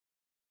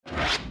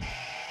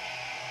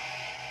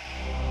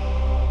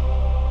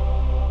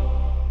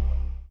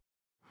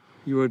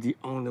You are the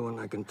only one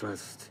I can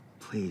trust.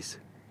 Please,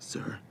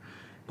 sir.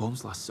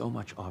 Bones lost so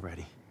much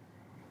already.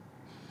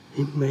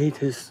 He made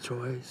his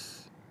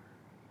choice.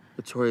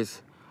 A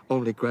choice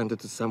only granted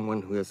to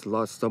someone who has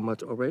lost so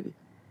much already.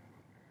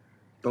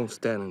 Don't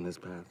stand in his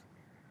path.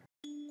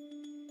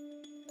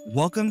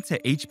 Welcome to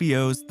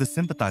HBO's The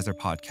Sympathizer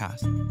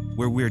podcast,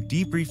 where we're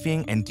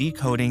debriefing and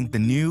decoding the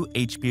new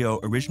HBO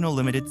original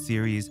limited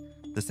series,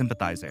 The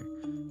Sympathizer,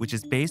 which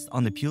is based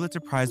on the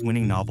Pulitzer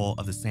Prize-winning novel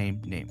of the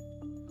same name.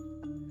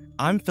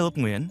 I'm Philip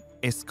Nguyen,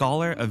 a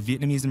scholar of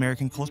Vietnamese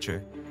American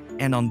culture,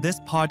 and on this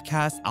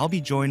podcast, I'll be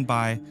joined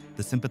by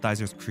The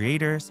Sympathizer's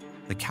creators,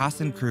 the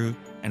cast and crew,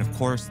 and of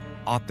course,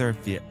 author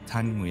Viet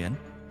Thanh Nguyen.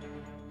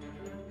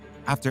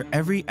 After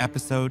every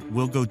episode,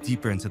 we'll go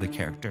deeper into the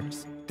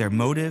characters, their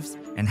motives,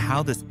 and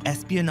how this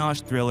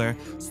espionage thriller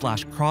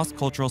 /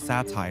 cross-cultural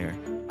satire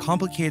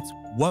complicates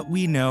what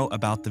we know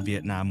about the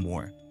Vietnam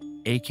War,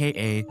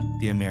 aka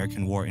the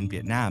American War in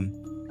Vietnam,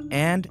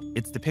 and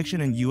its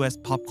depiction in US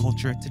pop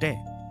culture today.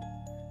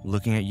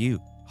 Looking at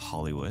you,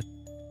 Hollywood.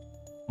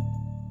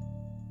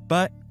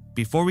 But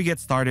before we get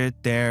started,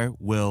 there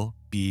will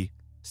be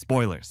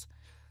spoilers.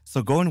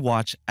 So go and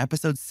watch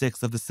episode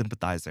 6 of The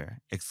Sympathizer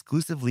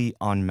exclusively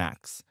on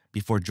Max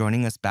before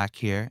joining us back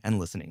here and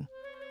listening.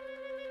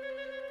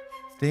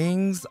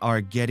 Things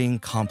are getting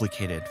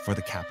complicated for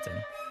the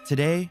captain.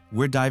 Today,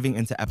 we're diving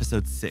into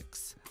episode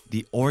 6,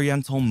 The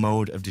Oriental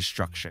Mode of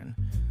Destruction,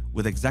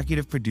 with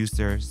executive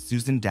producer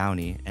Susan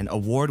Downey and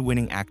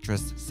award-winning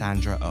actress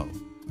Sandra Oh.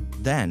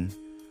 Then,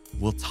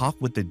 we'll talk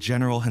with the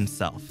general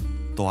himself,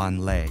 Toan,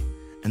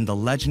 and the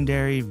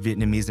legendary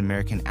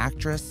Vietnamese-American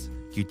actress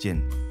Kieu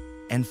Chinh.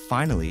 And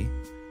finally,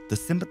 the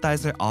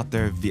Sympathizer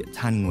author Viet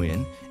Thanh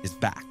Nguyen is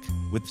back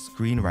with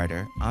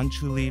screenwriter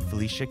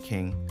Felicia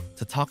King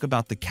to talk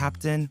about the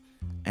captain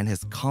and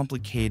his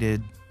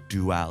complicated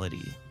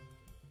duality.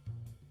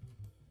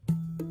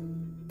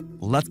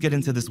 Let's get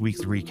into this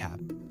week's recap.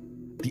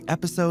 The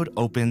episode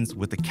opens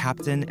with the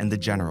captain and the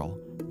general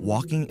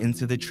walking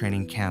into the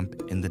training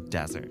camp in the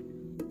desert.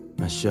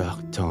 Ma chère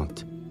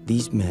tante,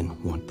 these men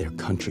want their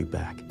country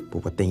back,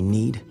 but what they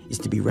need is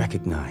to be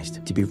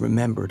recognized, to be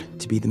remembered,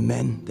 to be the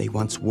men they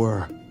once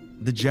were.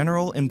 The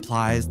general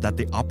implies that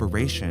the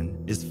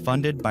operation is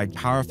funded by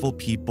powerful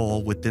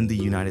people within the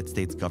United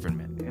States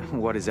government.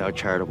 What is our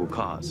charitable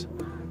cause?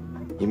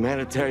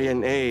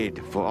 Humanitarian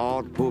aid for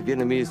all the poor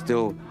Vietnamese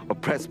still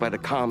oppressed by the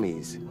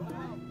commies.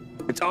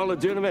 It's all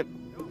legitimate,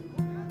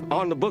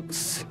 on the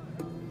books.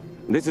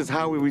 This is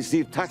how we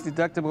receive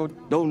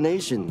tax-deductible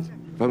donations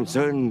from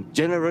certain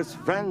generous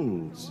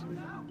friends.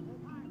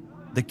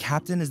 The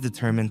captain is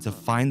determined to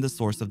find the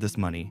source of this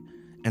money,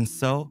 and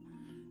so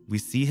we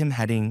see him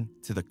heading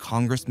to the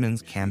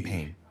Congressman's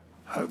campaign.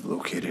 I've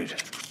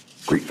located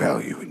great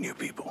value in you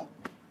people.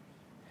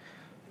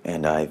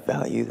 And I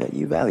value that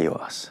you value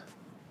us.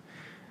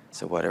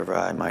 So whatever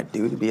I might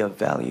do to be of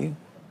value,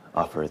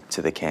 offer it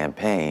to the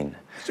campaign.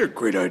 It's a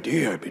great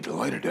idea. I'd be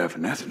delighted to have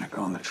an ethnic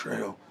on the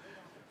trail.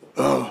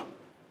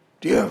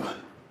 Do you have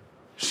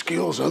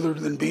skills other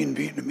than being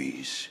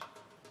Vietnamese?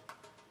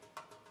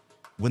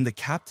 When the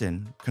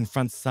captain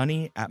confronts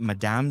Sonny at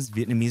Madame's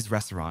Vietnamese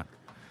restaurant,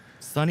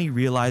 Sonny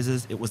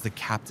realizes it was the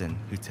captain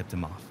who tipped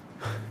him off.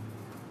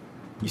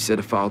 You said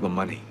to follow the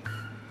money.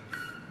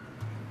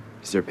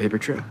 Is there a paper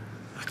trail?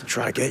 I can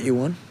try to get you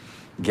one.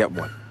 Get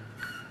one.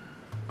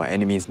 By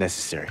any means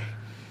necessary.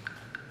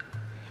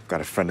 I've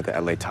got a friend at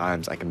the LA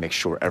Times. I can make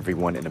sure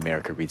everyone in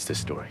America reads this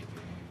story.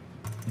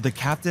 The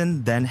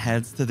captain then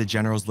heads to the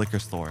general's liquor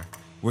store,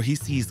 where he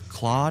sees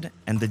Claude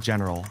and the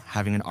general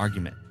having an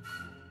argument.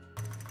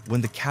 When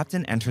the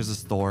captain enters the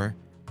store,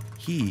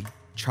 he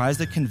tries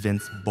to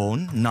convince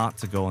Bon not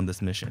to go on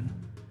this mission.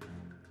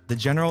 The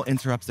general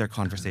interrupts their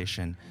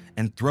conversation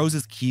and throws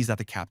his keys at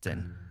the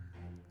captain,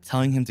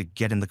 telling him to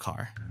get in the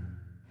car.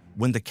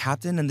 When the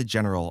captain and the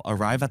general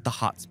arrive at the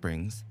hot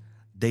springs,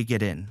 they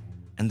get in,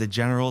 and the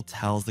general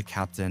tells the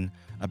captain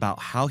about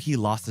how he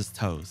lost his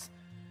toes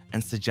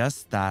and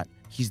suggests that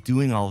he's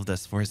doing all of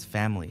this for his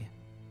family,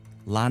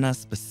 Lana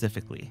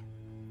specifically.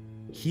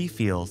 He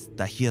feels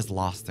that he has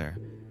lost her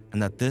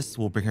and that this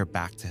will bring her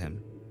back to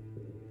him.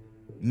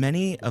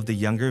 Many of the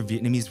younger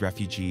Vietnamese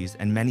refugees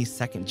and many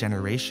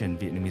second-generation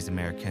Vietnamese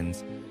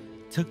Americans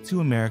took to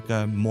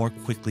America more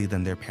quickly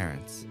than their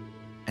parents.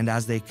 And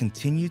as they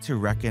continue to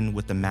reckon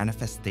with the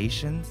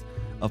manifestations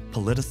of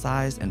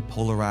politicized and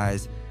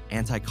polarized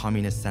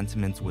anti-communist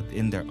sentiments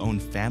within their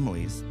own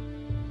families,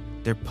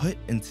 they're put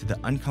into the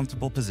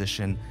uncomfortable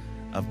position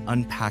of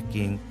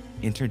unpacking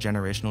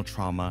intergenerational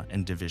trauma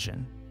and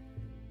division.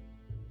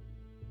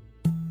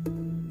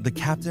 The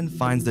captain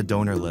finds the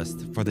donor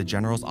list for the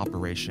general's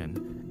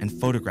operation and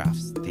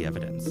photographs the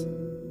evidence.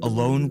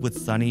 Alone with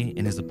Sonny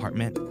in his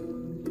apartment,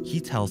 he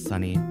tells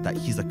Sonny that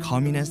he's a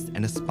communist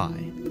and a spy.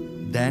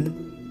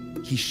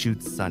 Then, he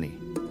shoots Sonny.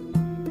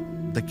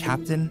 The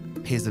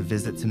captain pays a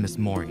visit to Miss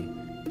Mori.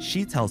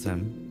 She tells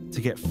him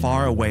to get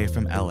far away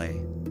from LA.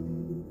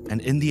 And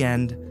in the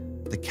end,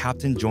 the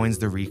captain joins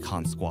the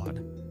recon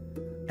squad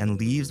and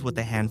leaves with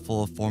a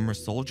handful of former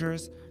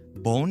soldiers,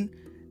 Bon,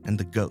 and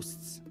the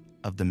ghosts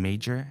of the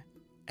Major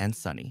and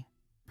Sonny.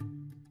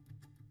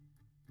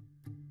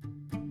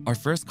 Our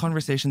first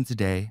conversation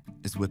today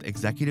is with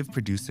executive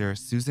producer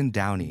Susan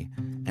Downey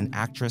and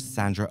actress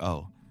Sandra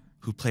Oh,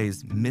 who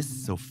plays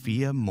Miss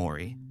Sophia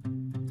Mori.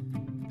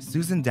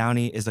 Susan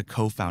Downey is a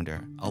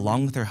co-founder,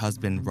 along with her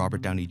husband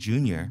Robert Downey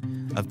Jr.,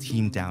 of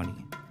Team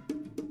Downey.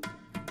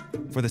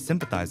 For The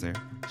Sympathizer,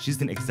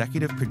 she's an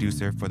executive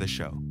producer for the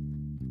show.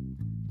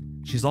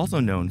 She's also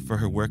known for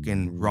her work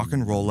in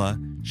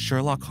Rock'n'Rolla,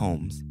 Sherlock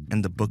Holmes,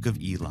 and The Book of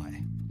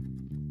Eli.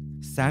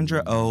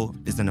 Sandra Oh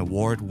is an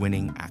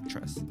award-winning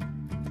actress.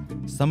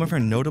 Some of her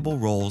notable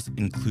roles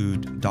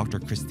include Dr.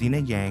 Christina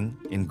Yang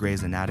in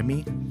Grey's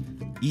Anatomy,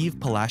 Eve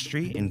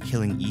Polastri in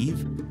Killing Eve,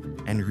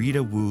 and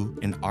Rita Wu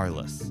in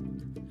Arliss.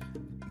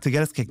 To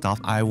get us kicked off,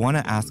 I want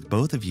to ask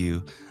both of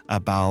you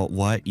about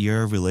what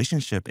your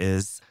relationship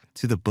is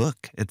to the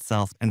book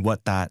itself and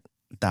what that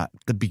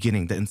the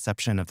beginning, the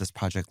inception of this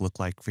project looked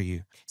like for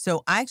you.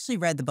 So I actually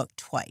read the book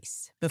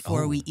twice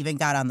before we even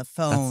got on the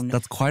phone.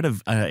 That's quite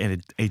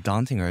a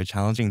daunting or a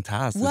challenging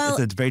task. Well,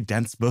 it's a very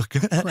dense book.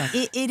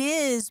 It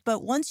is,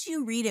 but once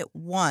you read it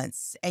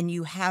once and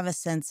you have a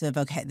sense of,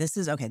 this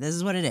is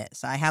what it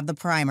is. I have the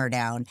primer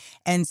down.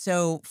 And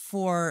so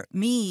for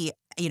me,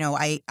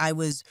 I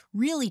was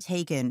really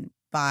taken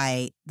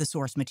by the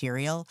source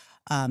material.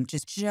 I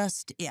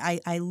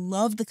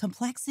loved the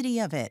complexity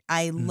of it.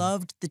 I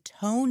loved the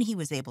tone he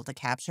was able to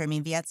capture. I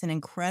mean, Viet's an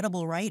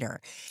incredible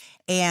writer.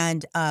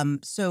 And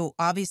so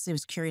obviously I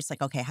was curious,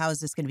 how is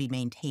this going to be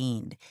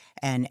maintained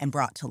and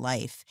brought to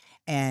life?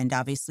 And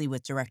obviously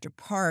with Director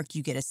Park,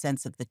 you get a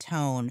sense of the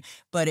tone.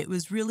 But it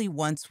was really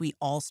once we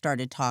all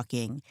started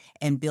talking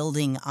and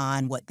building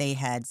on what they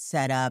had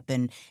set up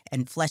and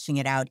fleshing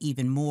it out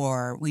even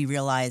more, we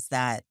realized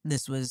that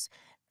this was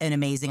an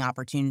amazing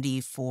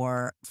opportunity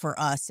for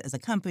us as a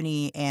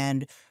company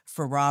and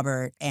for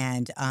Robert.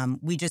 And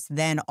we just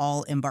then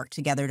all embarked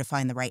together to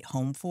find the right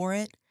home for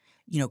it.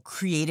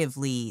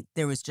 Creatively,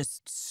 there was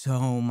just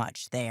so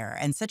much there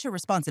and such a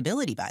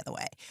responsibility, by the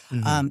way.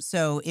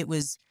 So it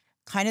was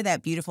kind of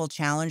that beautiful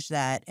challenge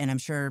that, and I'm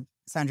sure,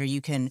 Sandra,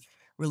 you can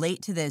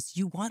relate to this.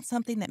 You want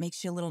something that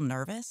makes you a little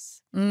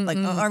nervous. Like,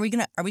 are we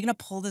gonna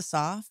pull this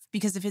off?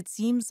 Because if it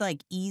seems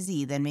like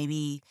easy, then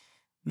maybe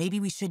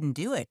we shouldn't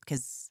do it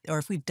or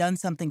if we've done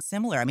something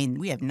similar. I mean,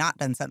 we have not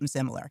done something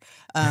similar.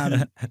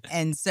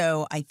 And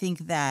so I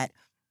think that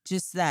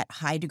just that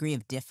high degree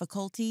of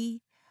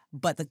difficulty,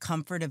 but the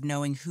comfort of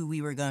knowing who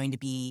we were going to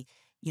be,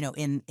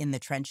 in the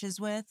trenches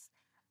with,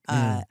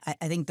 I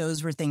think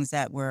those were things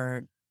that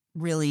were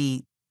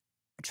really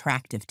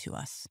attractive to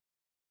us.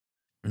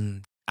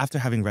 After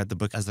having read the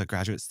book as a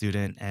graduate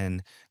student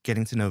and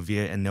getting to know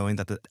Viet and knowing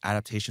that the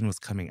adaptation was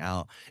coming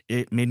out,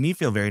 it made me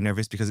feel very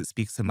nervous because it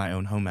speaks to my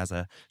own home as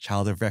a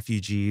child of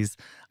refugees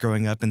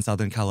growing up in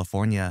Southern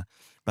California.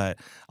 But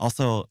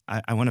also,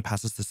 I want to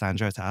pass this to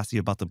Sandra to ask you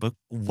about the book.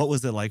 What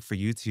was it like for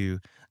you to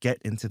get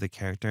into the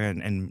character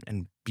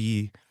and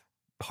be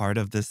part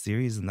of this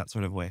series in that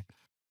sort of way?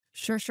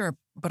 Sure.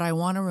 But I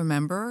want to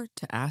remember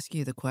to ask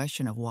you the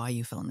question of why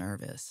you feel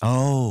nervous.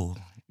 Oh,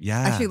 yeah.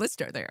 Actually, let's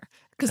start there.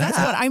 Because that's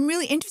what I'm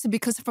really interested,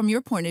 because from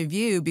your point of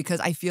view, because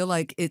I feel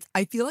like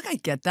I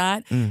get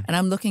that. And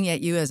I'm looking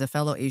at you as a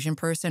fellow Asian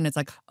person. It's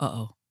like,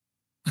 uh-oh.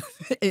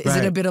 Is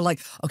it a bit of like,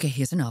 okay,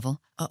 here's a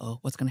novel. Uh-oh,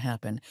 what's going to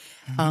happen?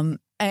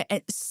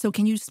 So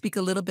can you speak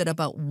a little bit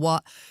about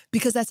what,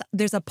 because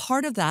there's a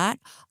part of that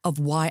of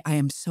why I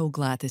am so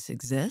glad this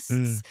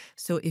exists.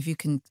 So if you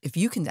can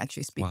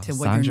actually speak to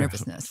what Sandra, your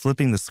nervousness.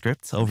 Flipping the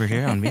script over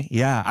here on me.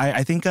 Yeah,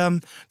 I think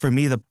for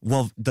me,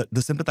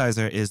 the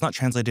Sympathizer is not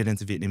translated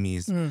into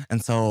Vietnamese.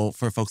 And so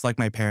for folks like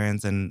my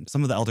parents and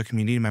some of the elder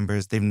community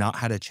members, they've not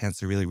had a chance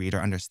to really read or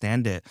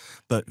understand it.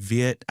 But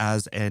Viet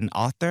as an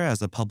author,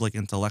 as a public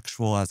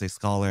intellectual, as a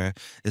scholar,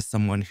 is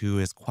someone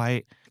who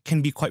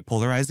can be quite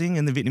polarizing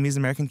in the Vietnamese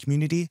American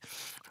community.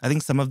 I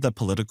think some of the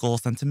political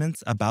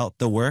sentiments about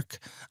the work,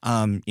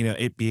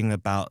 it being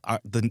about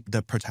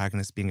the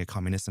protagonist being a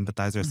communist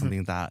sympathizer is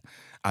something that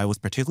I was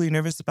particularly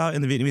nervous about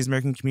in the Vietnamese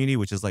American community,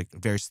 which is like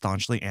very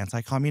staunchly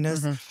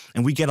anti-communist.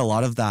 And we get a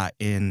lot of that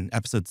in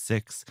episode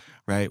 6,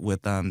 right,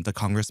 with the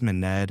Congressman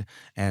Ned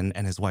and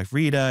his wife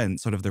Rita, and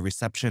sort of the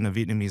reception of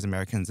Vietnamese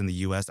Americans in the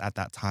U.S. at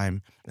that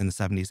time in the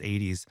 70s,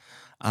 80s.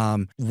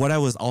 What I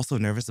was also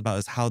nervous about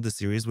is how the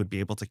series would be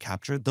able to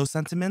capture those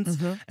sentiments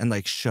and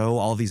like show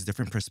all these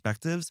different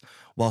perspectives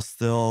while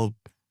still,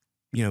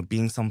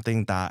 being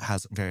something that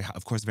has very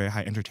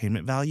high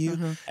entertainment value.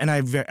 And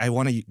I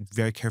want to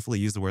very carefully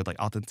use the word like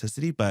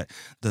authenticity, but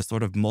the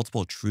sort of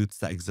multiple truths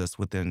that exist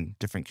within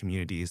different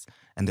communities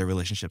and their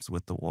relationships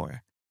with the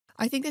war.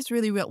 I think that's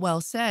really well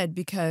said,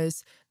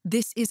 because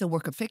this is a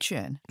work of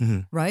fiction,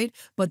 right?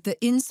 But the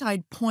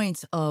inside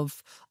points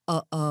of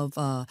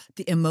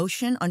the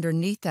emotion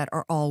underneath that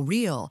are all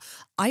real.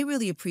 I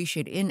really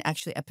appreciate in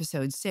actually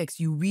episode 6,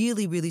 you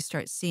really, really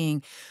start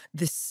seeing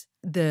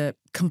the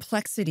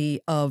complexity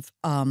of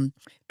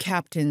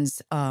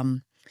Captain's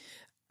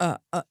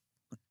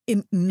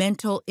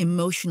mental,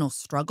 emotional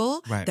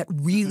struggle Right. that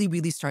really,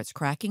 really starts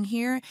cracking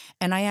here.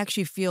 And I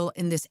actually feel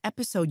in this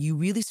episode, you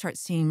really start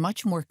seeing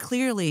much more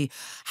clearly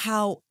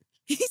how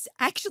he's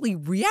actually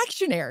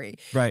reactionary.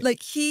 Right.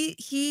 Like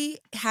he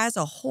has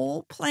a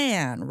whole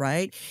plan,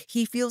 right?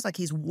 He feels like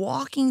he's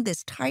walking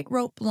this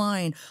tightrope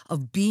line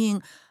of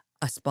being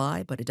a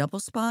spy, but a double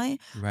spy.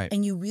 Right.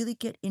 And you really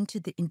get into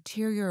the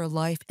interior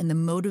life and the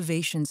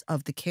motivations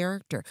of the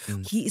character.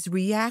 Mm. He is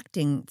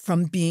reacting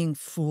from being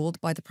fooled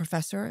by the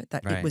professor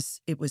that Right.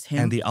 it was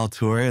him. And the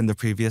Altour in the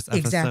previous episode,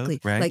 Exactly.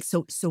 right? Like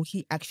so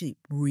he actually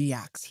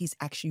reacts. He's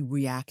actually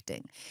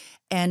reacting.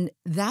 And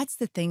that's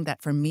the thing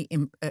that for me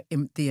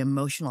the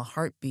emotional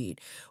heartbeat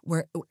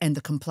and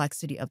the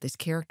complexity of this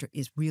character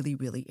is really,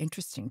 really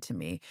interesting to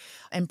me.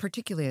 And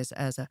particularly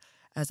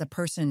as a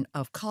person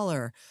of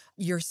color,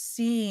 you're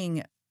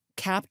seeing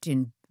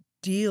Captain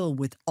deal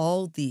with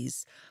all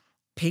these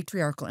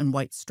patriarchal and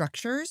white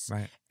structures.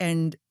 Right.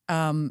 And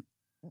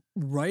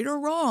right or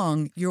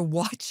wrong, you're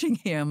watching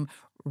him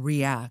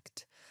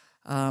react.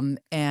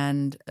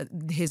 And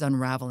his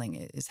unraveling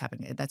is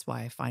happening. That's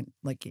why I find,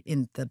 like,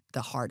 in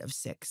the heart of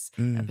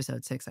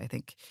episode 6, I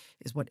think,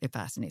 is what it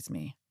fascinates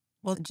me.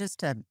 Well,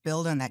 just to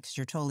build on that, because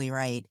you're totally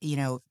right. You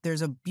know,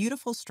 there's a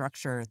beautiful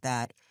structure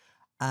that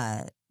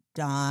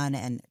Don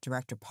and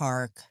Director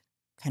Park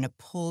kind of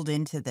pulled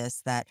into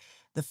this, that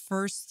the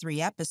first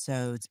 3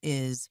 episodes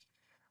is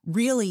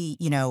really,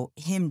 you know,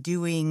 him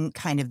doing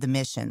kind of the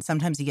mission.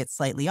 Sometimes he gets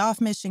slightly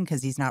off mission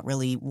because he's not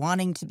really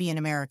wanting to be in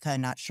America,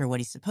 not sure what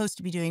he's supposed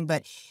to be doing,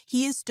 but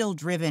he is still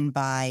driven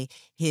by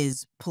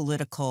his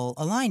political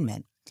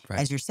alignment. Right.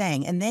 As you're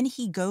saying. And then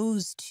he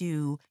goes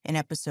to, in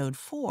episode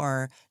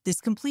 4,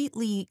 this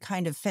completely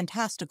kind of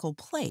fantastical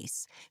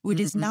place, which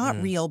is not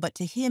real, but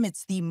to him,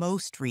 it's the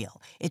most real.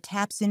 It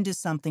taps into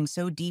something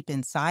so deep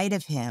inside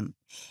of him.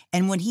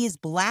 And when he is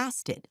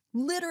blasted,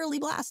 literally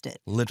blasted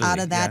out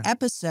of that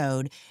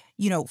episode,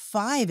 you know,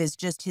 5 is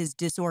just his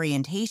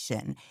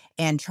disorientation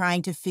and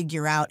trying to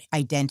figure out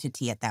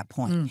identity at that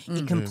point.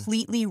 It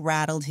completely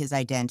rattled his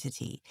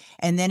identity.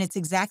 And then it's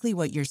exactly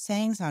what you're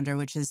saying, Sandra,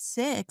 which is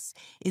 6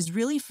 is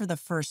really for the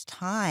first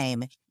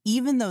time,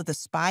 even though the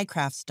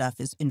spycraft stuff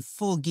is in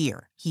full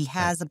gear. He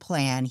has a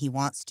plan. He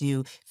wants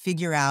to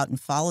figure out and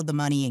follow the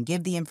money and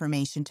give the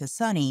information to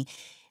Sonny.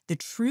 The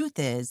truth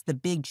is, the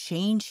big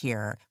change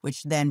here,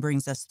 which then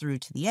brings us through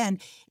to the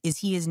end, is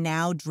he is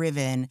now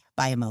driven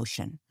by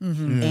emotion.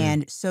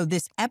 And so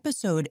this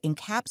episode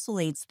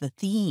encapsulates the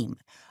theme,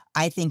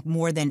 I think,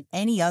 more than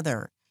any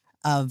other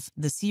of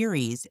the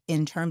series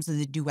in terms of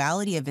the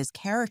duality of his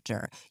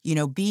character. You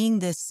know, being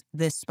this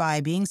spy,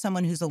 being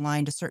someone who's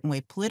aligned a certain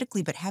way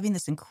politically, but having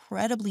this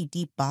incredibly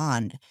deep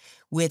bond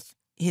with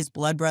his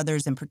blood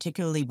brothers and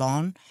particularly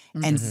Bon,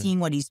 and seeing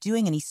what he's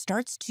doing. And he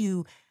starts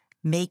to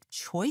make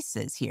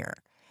choices here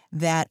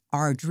that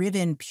are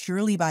driven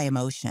purely by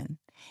emotion.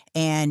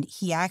 And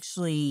he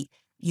actually,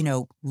 you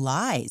know,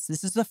 lies.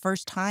 This is the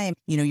first time,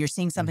 you know, you're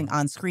seeing something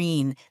on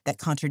screen that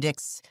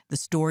contradicts the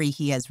story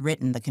he has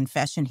written, the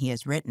confession he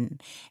has written.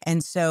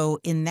 And so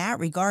in that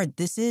regard,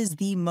 this is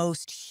the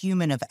most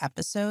human of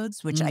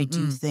episodes, which I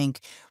do think,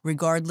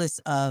 regardless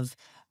of,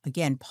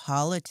 again,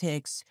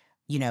 politics,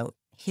 you know,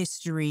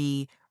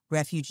 history,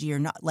 refugee or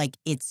not, like,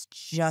 it's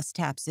just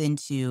taps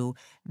into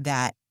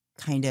that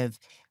kind of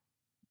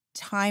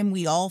time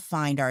we all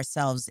find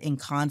ourselves in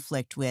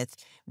conflict with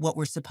what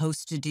we're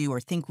supposed to do or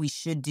think we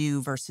should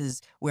do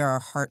versus where our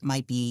heart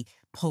might be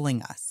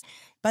pulling us.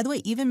 By the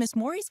way, even Miss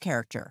Maury's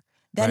character,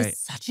 that is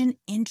such an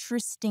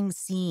interesting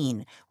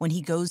scene when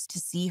he goes to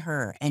see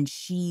her and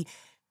she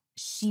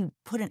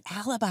put an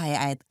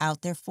alibi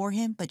out there for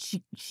him, but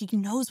she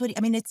knows what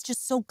I mean, it's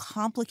just so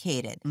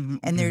complicated.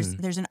 And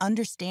there's an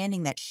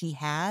understanding that she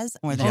has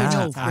more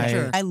than for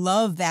sure. I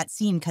love that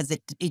scene because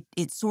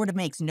it sort of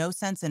makes no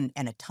sense and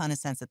a ton of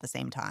sense at the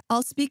same time.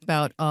 I'll speak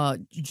about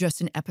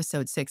just in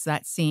episode 6,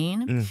 that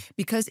scene,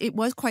 because it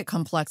was quite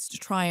complex to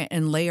try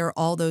and layer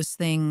all those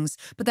things.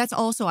 But that's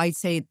also, I'd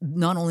say,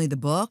 not only the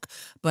book,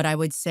 but I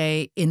would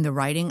say in the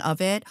writing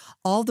of it,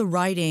 all the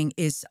writing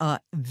is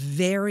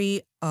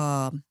very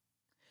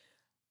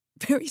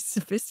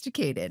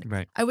sophisticated.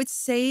 Right. I would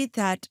say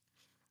that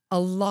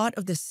a lot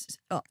of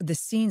the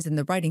scenes in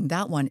the writing,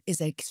 that one is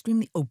an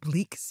extremely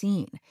oblique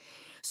scene.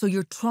 So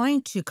you're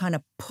trying to kind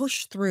of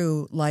push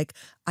through, like,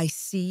 I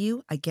see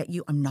you, I get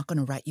you, I'm not going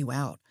to rat you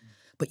out,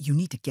 but you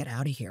need to get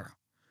out of here,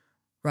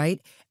 right?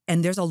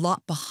 And there's a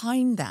lot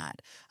behind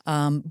that.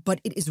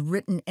 But it is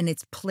written and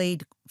it's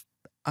played,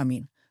 I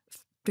mean,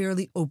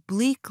 fairly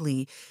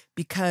obliquely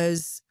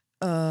because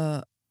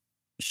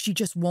she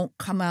just won't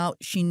come out.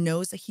 She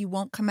knows that he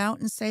won't come out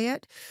and say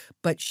it,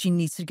 but she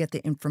needs to get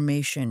the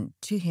information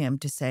to him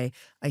to say,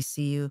 I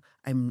see you.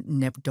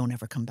 Don't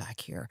ever come back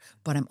here.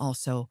 But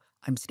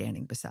I'm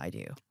standing beside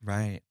you.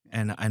 Right.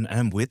 And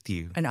I'm with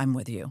you. And I'm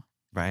with you.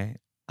 Right.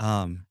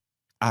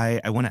 I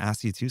want to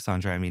ask you too,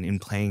 Sandra. I mean, in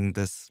playing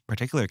this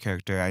particular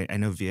character, I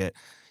know Viet,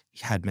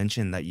 had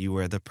mentioned that you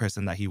were the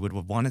person that he would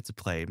have wanted to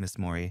play Miss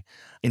Mori.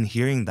 In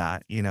hearing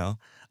that,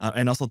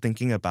 and also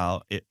thinking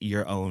about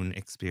your own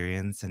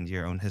experience and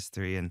your own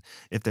history, and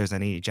if there's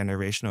any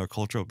generational or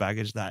cultural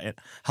baggage that it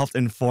helped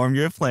inform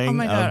your Oh playing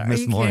my of God, are Miss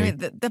you kidding me? Mori.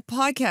 The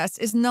podcast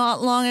is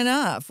not long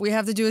enough. We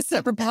have to do a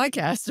separate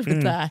podcast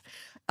with that.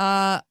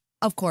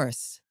 Of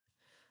course.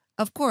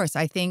 Of course.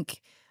 I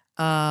think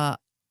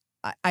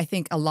I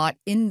think a lot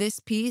in this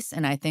piece,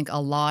 and I think a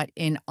lot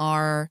in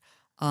our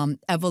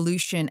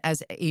evolution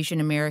as Asian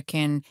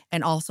American,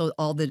 and also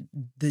all the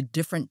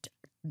different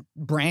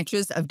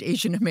branches of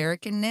Asian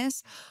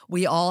Americanness.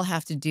 We all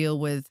have to deal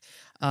with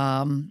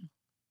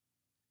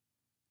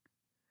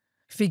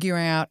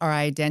figuring out our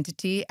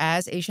identity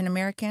as Asian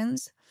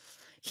Americans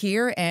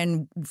here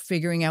and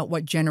figuring out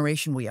what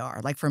generation we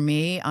are. Like for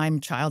me, I'm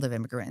child of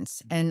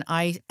immigrants, and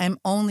I am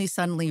only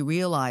suddenly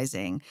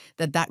realizing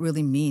that that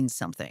really means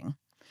something.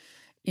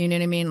 You know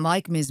what I mean?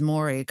 Like Ms.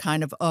 Mori,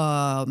 kind of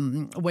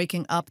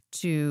waking up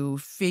to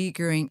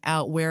figuring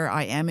out where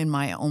I am in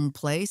my own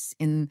place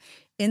in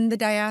the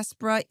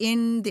diaspora,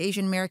 in the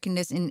Asian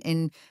Americanness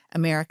in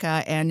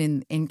America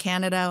and in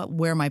Canada,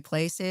 where my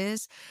place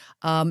is.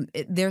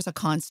 There's a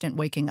constant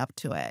waking up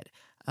to it.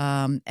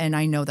 And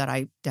I know that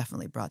I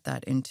definitely brought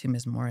that into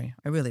Ms. Mori.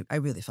 I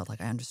really felt like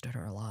I understood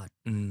her a lot.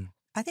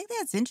 I think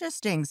that's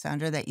interesting,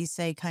 Sandra, that you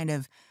say kind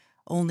of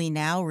only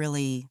now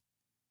really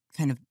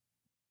kind of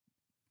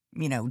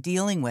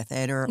dealing with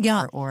it or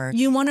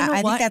You want to know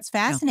I what? think that's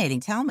fascinating.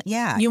 Tell me,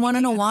 yeah. You want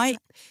to know why?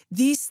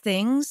 These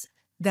things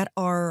that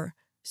are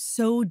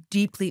so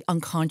deeply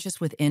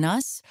unconscious within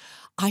us,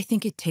 I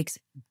think it takes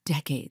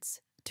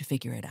decades to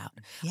figure it out.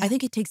 Yeah. I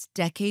think it takes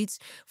decades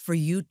for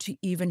you to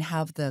even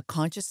have the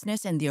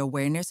consciousness and the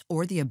awareness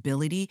or the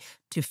ability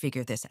to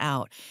figure this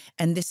out.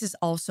 And this is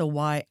also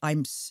why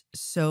I'm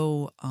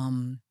so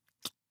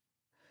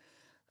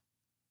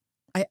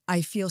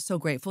I feel so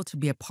grateful to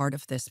be a part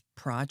of this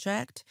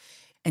project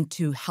and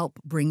to help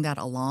bring that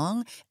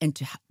along and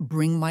to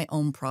bring my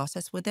own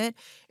process with it.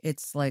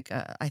 It's like,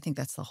 I think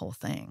that's the whole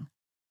thing.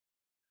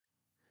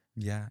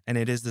 Yeah. And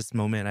it is this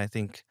moment, I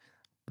think,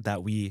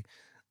 that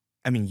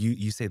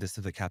you say this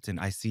to the captain,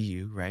 I see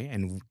you, right?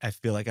 And I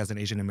feel like as an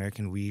Asian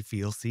American, we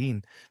feel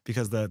seen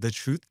because the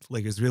truth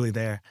is really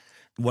there.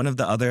 One of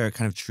the other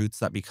kind of truths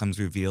that becomes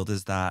revealed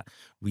is that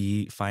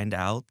we find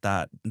out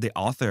that the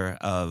author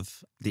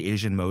of The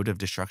Asian Mode of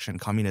Destruction,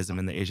 Communism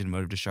and the Asian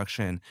Mode of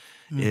Destruction,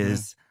 who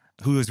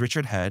is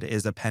Richard Head,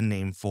 is a pen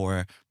name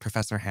for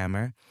Professor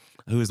Hammer,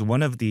 who is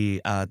one of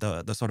the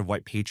sort of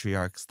white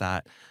patriarchs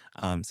that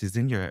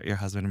Susan, your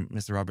husband,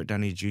 Mr. Robert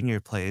Downey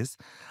Jr. plays.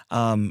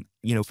 From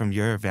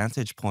your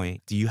vantage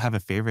point, do you have a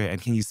favorite?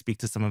 And can you speak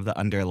to some of the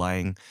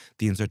underlying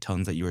themes or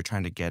tones that you were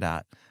trying to get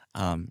at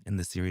in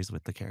the series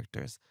with the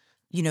characters?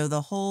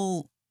 The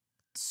whole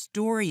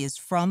story is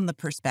from the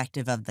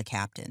perspective of the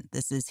captain.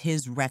 This is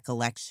his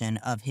recollection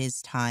of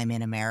his time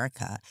in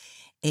America.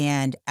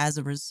 And as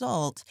a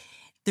result,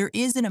 there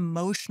is an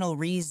emotional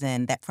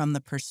reason that from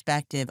the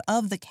perspective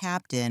of the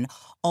captain,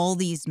 all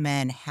these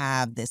men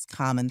have this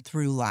common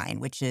through line,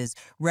 which is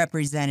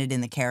represented in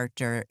the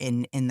character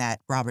in that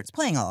Robert's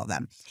playing all of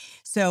them.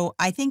 So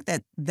I think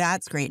that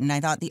that's great. And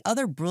I thought the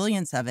other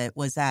brilliance of it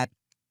was that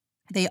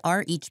they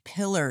are each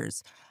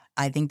pillars,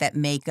 I think, that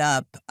make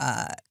up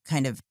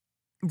kind of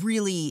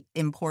really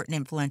important,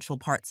 influential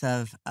parts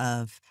of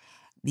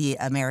the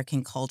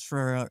American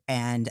culture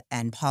and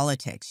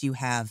politics. You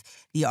have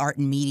the art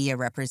and media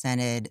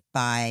represented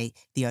by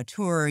the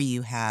auteur.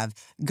 You have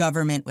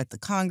government with the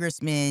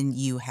congressman.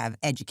 You have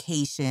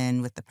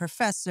education with the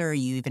professor.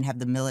 You even have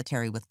the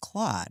military with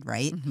Claude,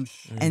 right?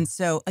 And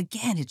so,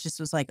 again, it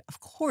just was like, of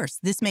course,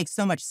 this makes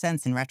so much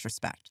sense in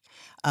retrospect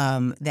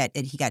that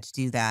he got to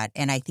do that.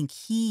 And I think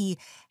he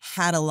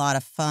had a lot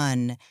of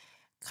fun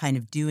kind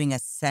of doing a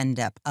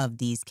send-up of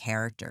these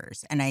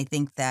characters. And I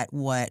think that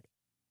what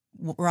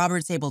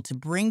Robert's able to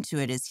bring to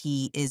it is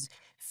he is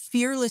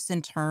fearless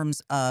in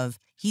terms of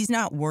he's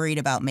not worried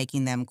about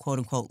making them quote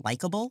unquote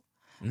likable.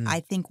 I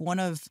think one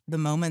of the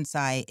moments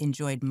I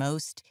enjoyed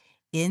most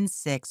in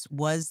 6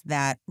 was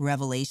that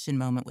revelation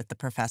moment with the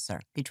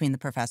professor, between the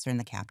professor and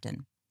the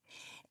captain.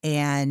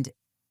 And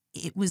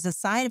it was a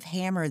side of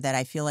Hammer that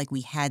I feel like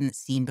we hadn't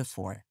seen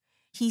before.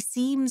 He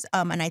seems,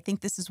 and I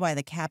think this is why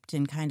the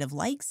captain kind of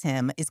likes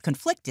him, is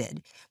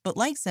conflicted, but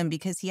likes him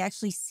because he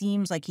actually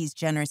seems like he's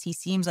generous. He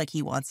seems like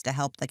he wants to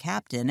help the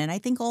captain. And I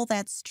think all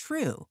that's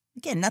true.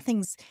 Again,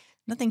 nothing's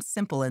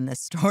simple in this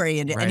story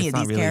and any of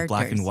these characters. It's not really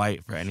black and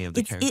white for any of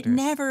the characters. It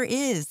never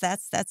is.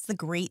 That's the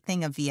great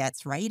thing of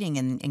Viet's writing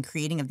and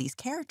creating of these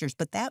characters.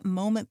 But that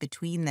moment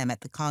between them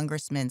at the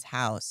congressman's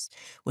house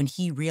when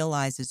he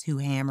realizes who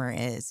Hammer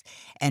is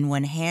and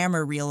when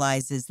Hammer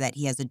realizes that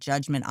he has a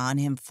judgment on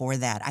him for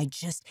that, I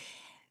just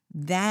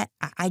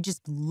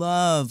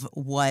love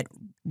what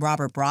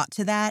Robert brought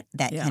to that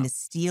kind of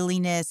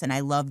steeliness, and I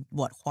love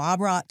what Hua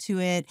brought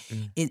to it.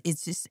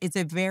 It's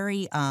a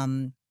very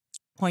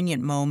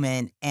poignant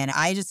moment, and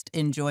I just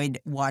enjoyed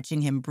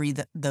watching him breathe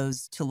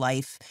those to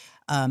life,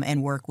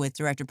 and work with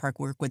director Park,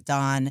 work with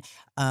Don,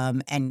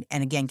 and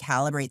again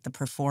calibrate the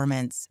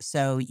performance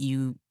so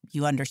you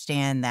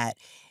understand that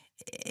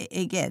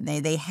again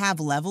they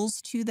have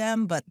levels to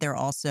them, but they're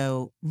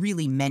also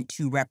really meant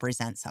to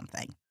represent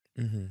something.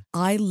 Mm-hmm.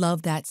 I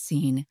love that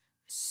scene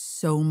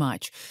so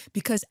much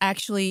because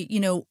actually,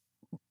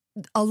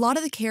 a lot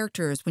of the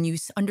characters, when you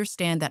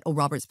understand that, oh,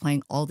 Robert's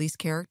playing all these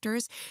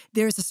characters,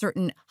 there's a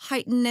certain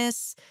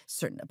heightenedness,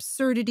 certain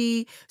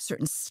absurdity,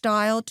 certain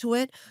style to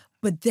it.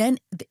 But then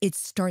it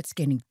starts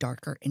getting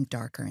darker and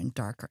darker and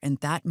darker. And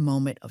that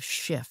moment of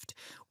shift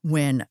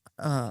when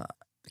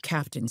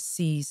Captain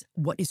sees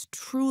what is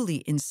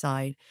truly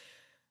inside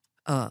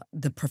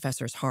the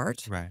professor's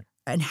heart. Right.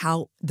 And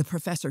how the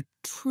professor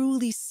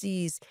truly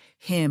sees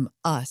him,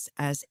 us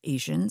as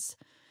Asians.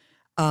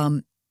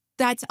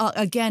 That's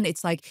again,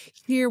 it's like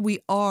here we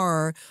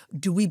are.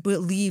 Do we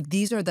believe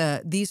these are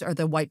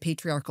the white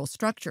patriarchal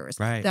structures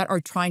that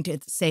are trying to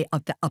say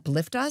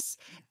uplift us?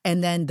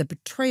 And then the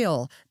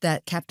betrayal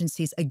that Captain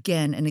sees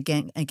again and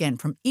again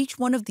from each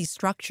one of these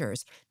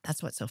structures.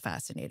 That's what's so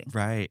fascinating.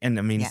 Right. And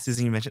I mean,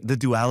 Susan, you mentioned the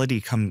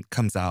duality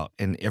comes out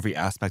in every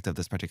aspect of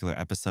this particular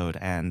episode.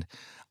 And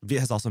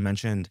Viet has also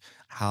mentioned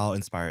how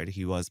inspired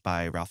he was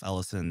by Ralph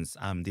Ellison's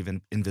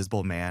The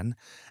Invisible Man,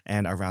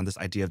 and around this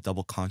idea of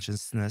double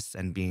consciousness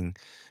and being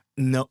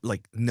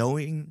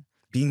knowing,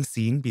 being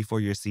seen before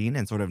you're seen,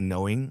 and sort of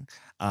knowing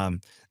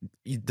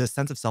the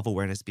sense of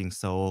self-awareness being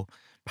so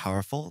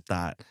powerful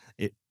that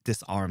it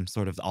disarms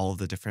sort of all of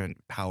the different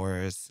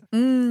powers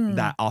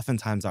that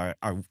oftentimes are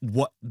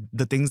what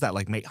the things that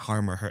like make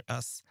harm or hurt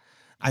us.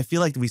 I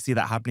feel like we see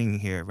that happening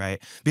here, right?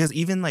 Because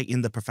even like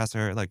in the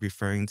professor, like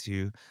referring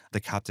to the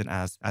captain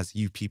as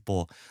you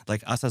people,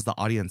 like us as the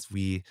audience,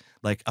 we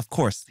like, of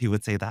course he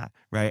would say that,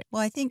 right?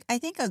 Well, I think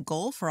a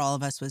goal for all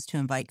of us was to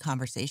invite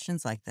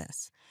conversations like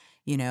this.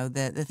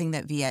 The thing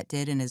that Viet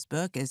did in his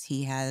book is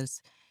he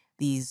has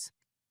these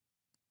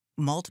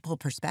multiple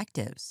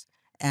perspectives,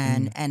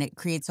 and it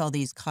creates all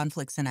these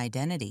conflicts in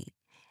identity.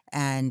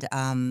 And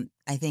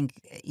I think,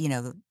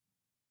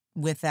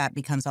 with that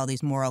becomes all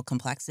these moral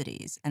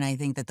complexities. And I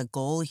think that the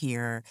goal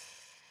here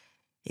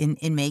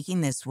in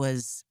making this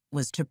was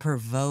to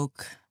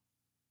provoke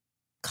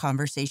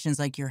conversations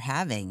like you're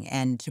having,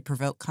 and to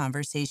provoke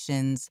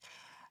conversations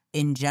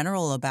in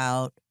general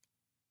about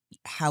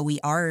how we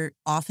are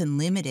often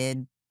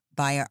limited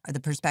by the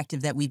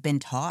perspective that we've been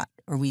taught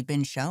or we've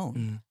been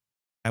shown.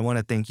 I want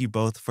to thank you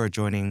both for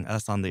joining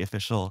us on the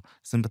official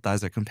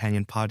Sympathizer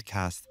Companion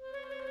podcast.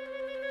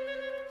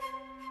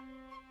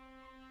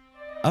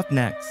 Up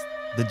next,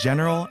 the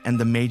General and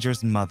the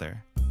Major's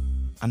Mother.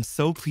 I'm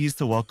so pleased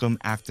to welcome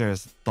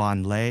actors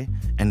Toan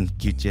and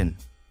Kieu Chinh.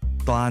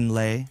 Toan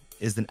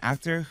is an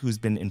actor who's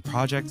been in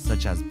projects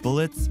such as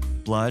Bullets,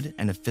 Blood,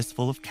 and A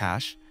Fistful of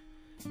Cash,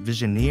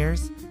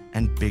 Visioneers,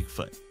 and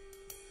Bigfoot.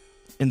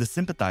 In The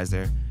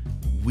Sympathizer,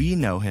 we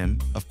know him,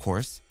 of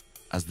course,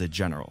 as the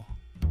General.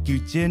 Kieu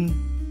Chinh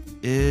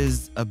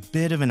is a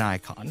bit of an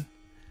icon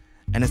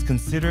and is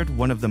considered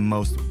one of the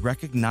most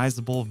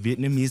recognizable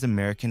Vietnamese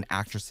American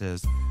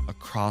actresses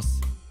across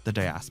the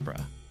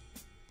diaspora.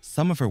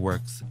 Some of her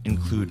works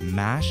include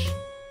MASH,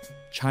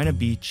 China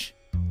Beach,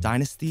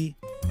 Dynasty,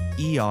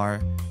 ER,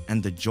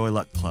 and The Joy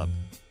Luck Club,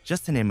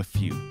 just to name a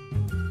few.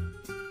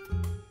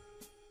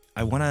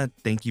 I want to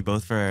thank you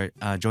both for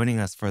joining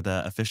us for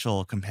the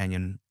official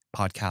companion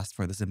podcast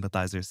for the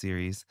Sympathizer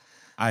series.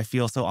 I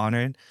feel so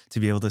honored to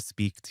be able to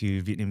speak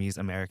to Vietnamese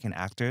American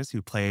actors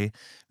who play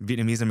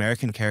Vietnamese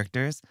American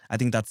characters. I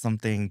think that's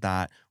something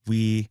that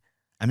we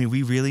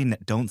really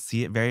don't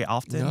see it very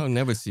often. No,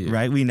 never see it.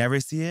 Right? We never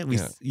see it.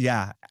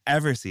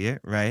 Ever see it,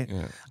 right?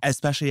 Yeah.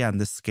 Especially on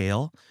this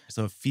scale.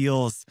 So it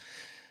feels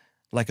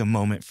like a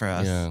moment for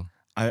us. Yeah.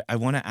 I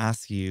want to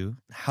ask you,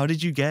 how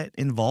did you get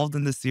involved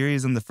in the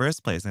series in the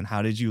first place? And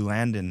how did you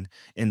land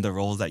in the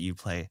roles that you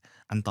play?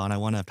 And Toan, I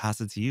want to pass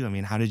it to you. I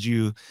mean, how did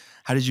you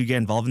get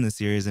involved in the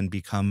series and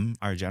become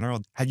our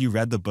general? Had you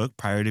read the book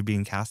prior to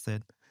being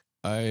casted?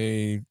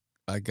 I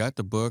got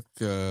the book,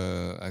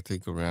 I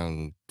think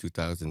around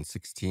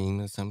 2016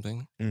 or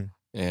something.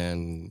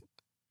 And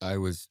I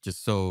was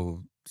just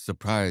so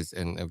surprised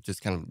and I was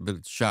just kind of a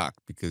bit shocked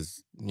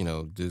because,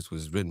 this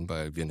was written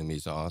by a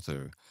Vietnamese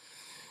author.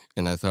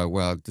 And I thought,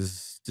 wow,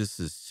 this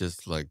is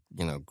just like,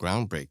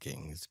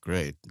 groundbreaking. It's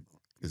great.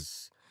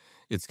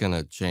 It's going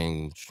to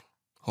change,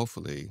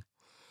 hopefully,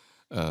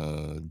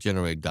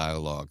 generate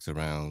dialogues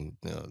around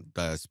the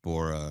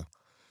diaspora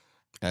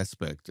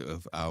aspect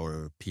of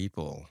our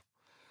people.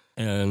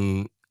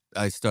 And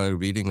I started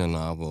reading the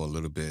novel a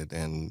little bit,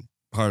 and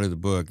part of the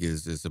book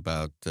is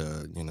about,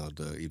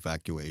 the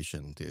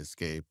evacuation, the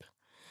escape.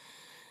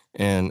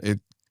 And it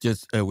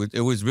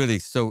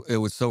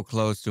was so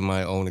close to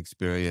my own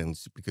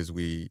experience because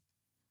we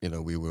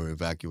were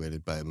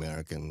evacuated by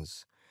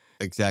Americans,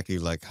 exactly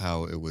like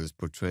how it was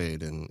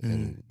portrayed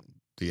in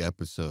the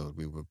episode.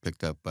 We were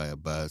picked up by a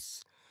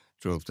bus,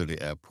 drove to the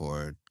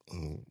airport,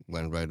 and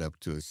went right up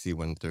to a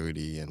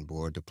C-130 and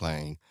boarded the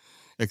plane.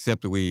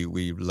 except that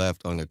we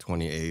left on the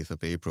 28th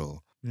of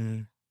April.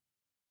 Mm.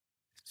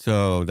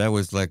 So that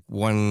was like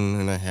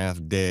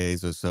 1.5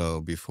 days or so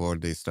before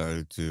they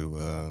started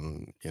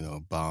to,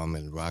 bomb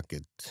and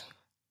rocketing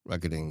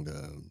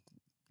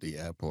the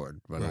airport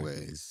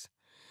runways.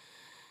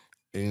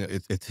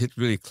 It hit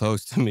really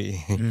close to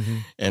me,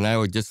 and I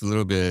was just a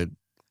little bit,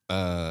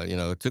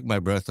 it took my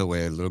breath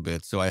away a little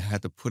bit. So I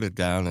had to put it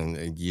down,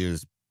 and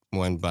years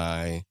went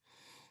by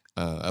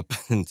up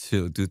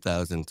until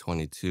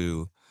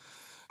 2022.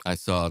 I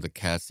saw the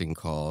casting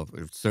call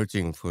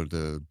searching for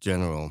the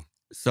general.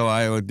 So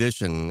I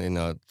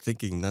auditioned,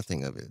 thinking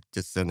nothing of it,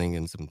 just sending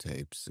in some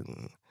tapes,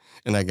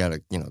 and I got a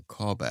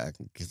call back,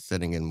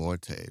 sending in more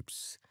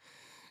tapes,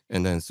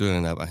 and then soon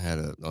enough I had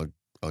an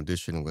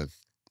audition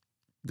with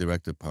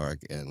director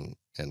Park and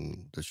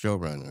the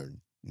showrunner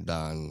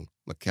Don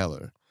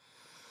McKellar,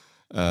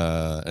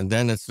 and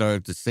then it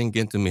started to sink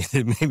into me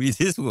that maybe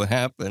this will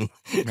happen,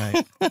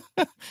 Right.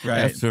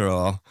 Right. after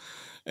all,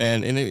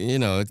 and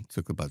it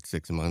took about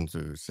 6 months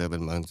or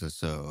 7 months or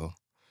so.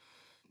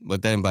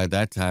 But then by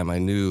that time, I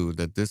knew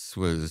that this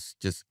was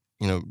just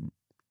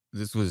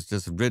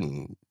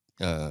written.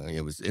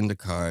 It was in the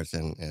cards,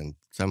 and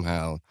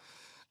somehow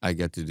I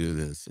get to do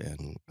this,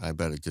 and I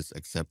better just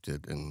accept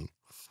it and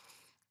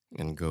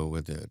go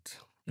with it.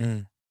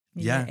 Mm.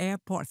 Yeah. The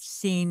airport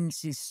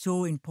scenes is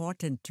so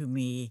important to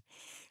me.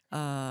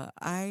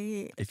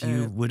 If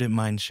you wouldn't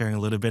mind sharing a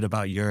little bit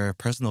about your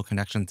personal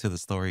connection to the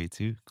story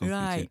too. Go Kieu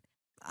Chinh. Right.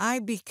 I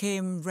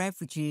became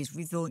refugees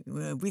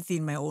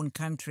within my own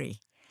country.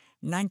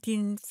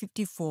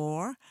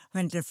 1954,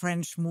 when the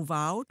French moved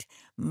out,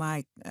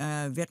 my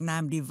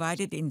Vietnam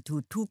divided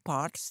into two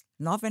parts,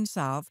 north and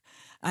south.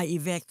 I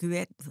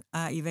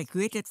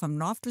evacuated from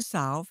north to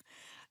south,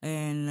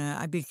 and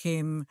I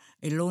became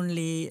a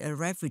lonely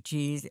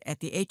refugee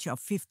at the age of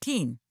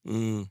 15.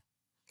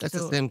 That's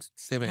So- the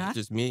same Huh? age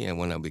as me, and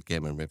when I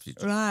became a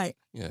refugee. Right.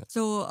 Yeah.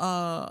 So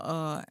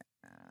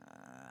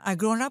I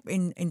grown up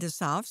in the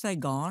South,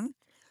 Saigon,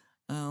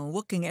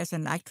 working as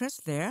an actress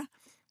there.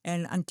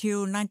 And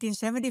until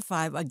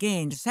 1975,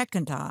 again, the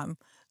second time,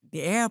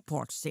 the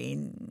airport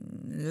scene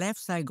left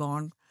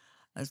Saigon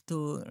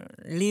to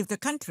leave the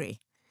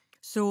country.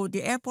 So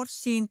the airport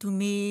scene to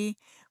me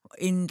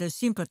in the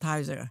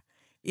Sympathizer,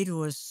 it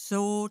was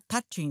so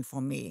touching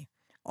for me.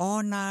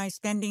 All night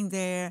standing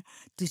there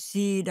to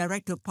see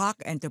Director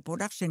Park and the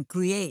production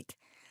create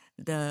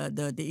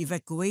the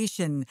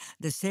evacuation,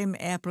 the same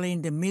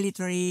airplane, the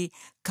military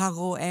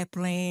cargo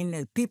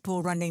airplane,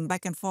 people running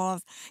back and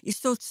forth.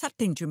 It's so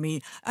touching to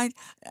me. I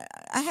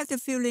have the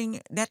feeling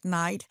that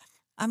night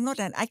I'm not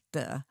an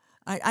actor.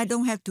 I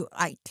don't have to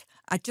act.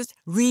 I just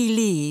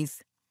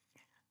relive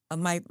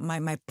my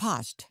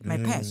past, my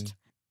past.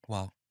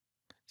 Wow.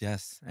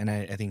 Yes. And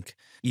I think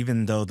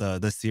even though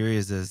the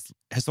series is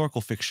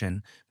historical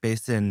fiction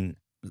based in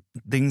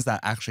things that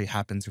actually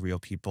happen to real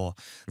people,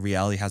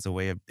 reality has a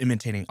way of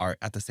imitating art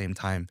at the same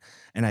time.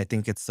 And I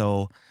think it's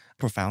so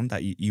profound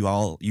that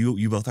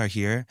you both are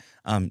here,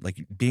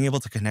 like being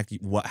able to connect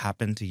what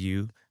happened to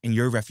you in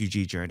your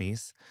refugee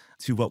journeys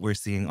to what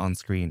we're seeing on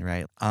screen,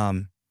 right?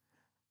 I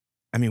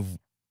mean,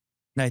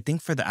 I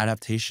think for the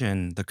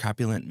adaptation, the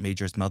crapulent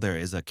major's mother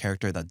is a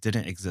character that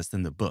didn't exist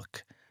in the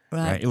book.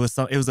 Right. It was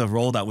a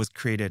role that was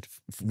created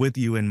with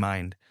you in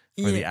mind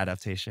for the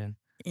adaptation.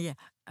 Yeah.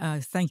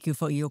 Thank you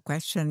for your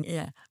question.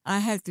 Yeah, I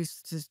have to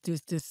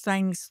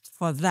thanks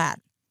for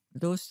that.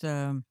 Those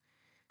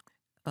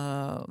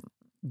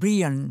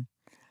brilliant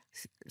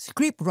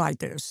script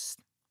writers,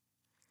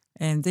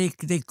 and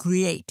they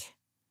create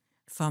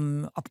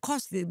from, of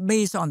course,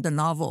 based on the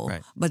novel,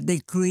 Right. but they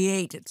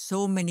created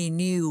so many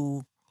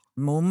new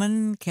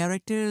moments,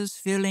 characters,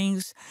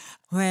 feelings.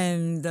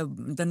 When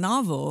the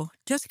novel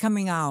just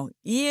coming out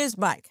years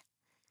back,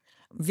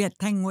 Viet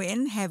Thanh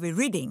Nguyen have a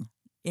reading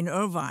in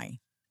Irvine.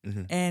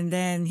 Mhm. And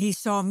then he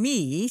saw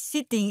me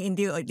sitting in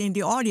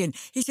the audience.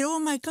 He said, "Oh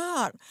my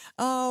God,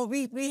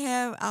 we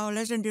have our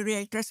legendary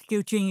actress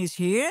Kieu Chinh is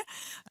here.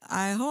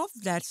 I hope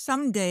that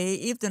someday,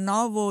 if the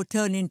novel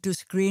turn into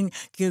screen,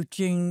 Kieu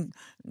Chinh,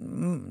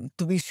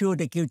 to be sure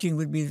that Kieu Chinh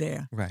will be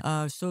there."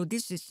 Right. So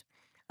this is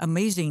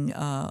amazing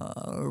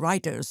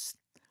writers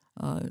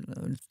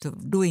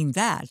doing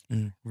that.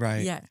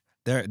 Right. Yeah.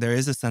 There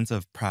is a sense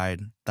of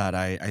pride that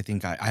I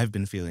think I've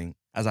been feeling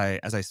as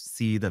I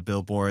see the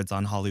billboards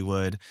on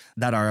Hollywood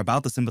that are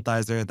about the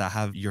Sympathizer, that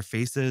have your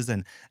faces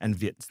and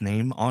Viet's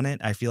name on it.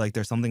 I feel like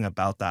there's something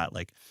about that,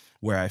 like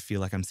where I feel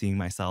like I'm seeing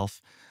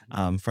myself.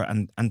 For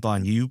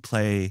Antoan, you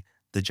play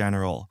the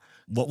general.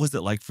 What was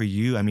it like for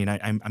you? I mean,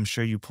 I'm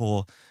sure you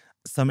pull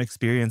some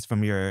experience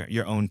from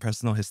your own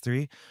personal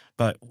history,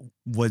 but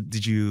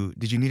did you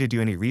need to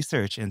do any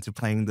research into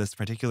playing this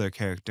particular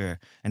character,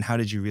 and how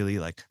did you really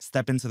like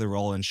step into the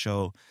role and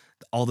show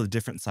all the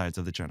different sides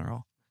of the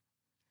general?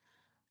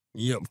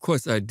 Yeah, of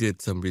course I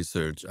did some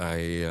research.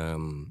 I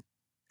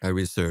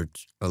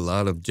researched a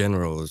lot of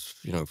generals,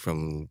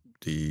 from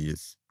the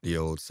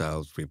old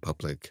South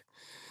Republic,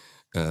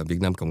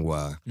 Việt Nam Cộng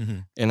Hòa,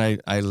 and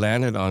I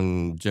landed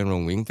on General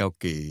Nguyen Cao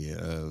Kỳ,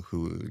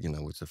 who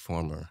was a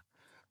former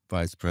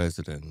vice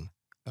president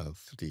of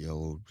the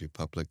old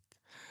republic.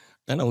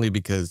 Not only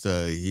because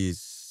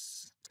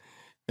he's,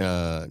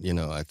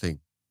 I think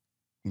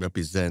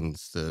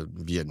represents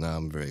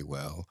Vietnam very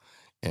well,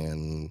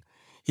 and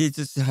he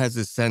just has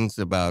a sense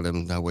about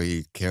him, the way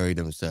he carried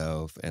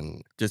himself,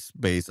 and just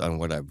based on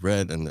what I've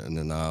read in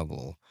the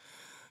novel,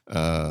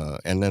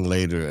 and then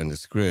later in the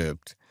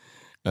script.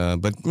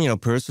 But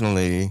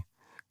personally,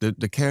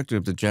 the character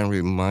of the general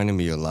reminded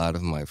me a lot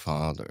of my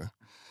father,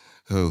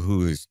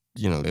 who is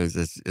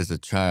as a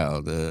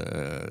child,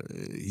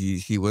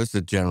 he was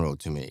a general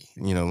to me.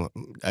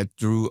 I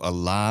drew a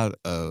lot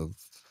of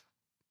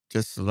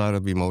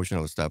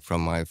emotional stuff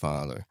from my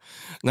father,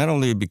 not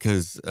only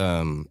because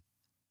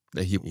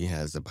that he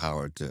has the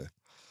power to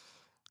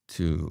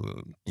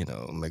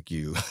make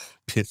you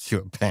piss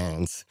your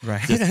pants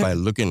Right. just by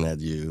looking at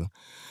you,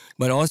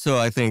 but also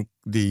I think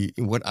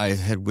what I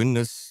had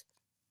witnessed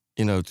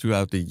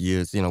throughout the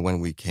years, when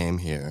we came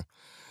here,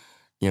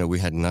 we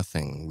had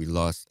nothing, we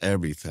lost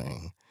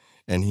everything,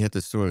 and he had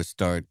to sort of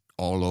start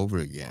all over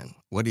again.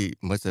 What he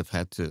must have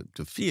had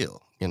to feel,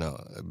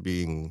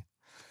 being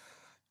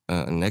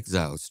an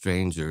exiled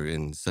stranger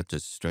in such a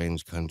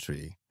strange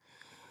country.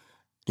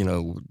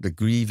 The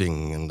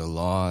grieving and the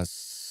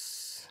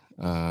loss,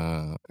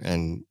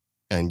 and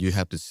you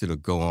have to sort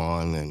of go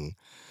on and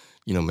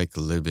make a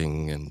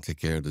living and take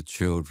care of the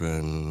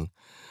children,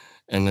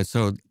 and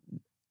so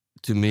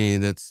to me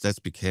that's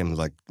became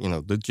like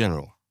the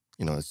general.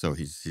 So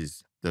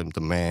he's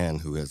the man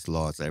who has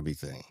lost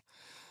everything,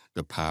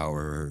 the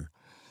power,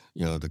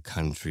 the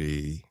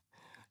country,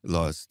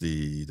 lost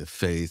the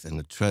faith and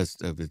the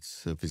trust of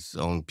his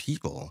own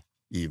people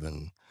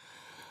even.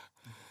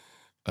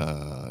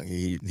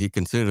 He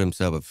considered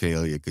himself a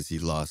failure because he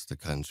lost the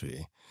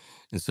country,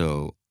 and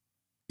so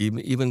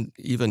even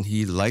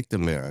he liked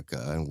America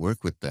and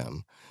worked with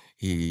them.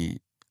 He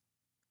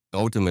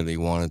ultimately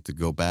wanted to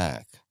go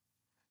back,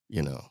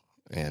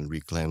 and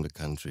reclaim the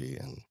country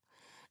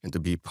and to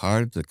be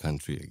part of the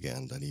country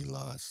again that he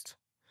lost.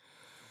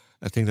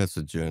 I think that's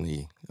the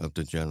journey of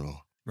the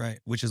general. Right,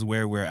 which is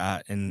where we're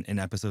at in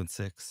episode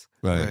 6.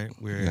 Right.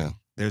 Where Yeah.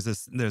 there's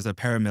a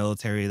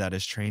paramilitary that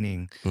is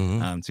training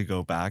Mhm. to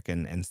go back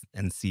and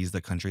seize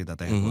the country that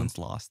they had Mhm. once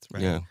lost.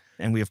 Right. Yeah.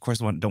 And we of course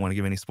don't want to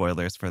give any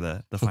spoilers for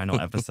the final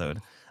episode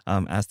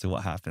as to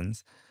what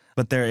happens.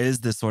 But there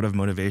is this sort of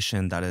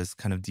motivation that is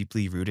kind of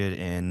deeply rooted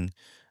in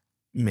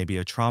maybe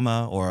a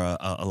trauma or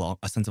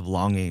a sense of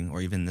longing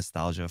or even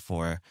nostalgia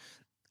for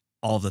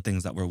all the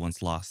things that were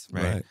once lost,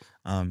 right?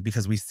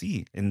 Because we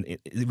see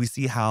we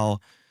see how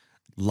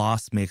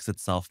loss makes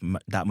itself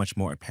that much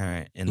more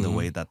apparent in the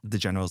way that the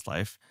general's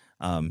life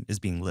is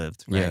being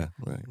lived, right? Yeah,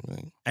 right.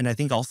 And I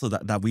think also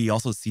that we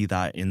also see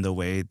that in the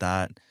way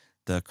that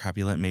the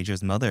crapulent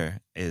major's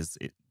mother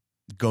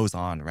goes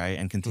on, right?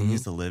 And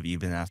continues to live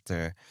even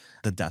after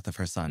the death of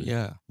her son,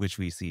 Yeah. which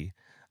we see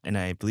in,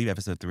 I believe,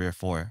 episode 3 or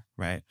 4,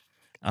 right?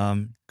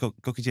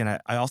 Kokijin,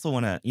 I also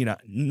want to,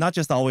 not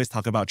just always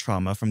talk about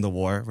trauma from the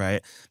war,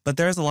 right? But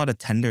there's a lot of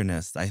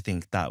tenderness, I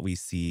think, that we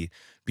see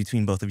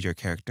between both of your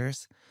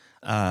characters.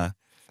 The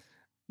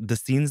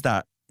scenes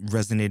that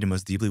resonated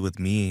most deeply with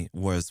me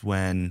was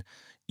when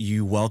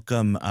you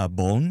welcome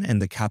Bon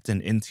and the captain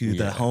into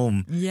the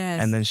home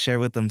Yes. and then share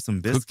with them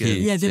some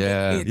biscuits.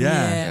 Cookies.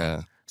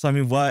 Yeah. So I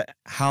mean,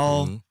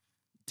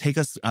 take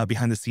us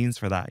behind the scenes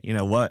for that.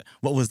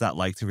 What was that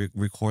like to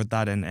record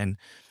that? And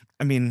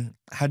I mean,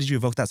 how did you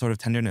evoke that sort of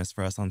tenderness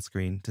for us on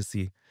screen to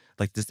see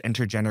like this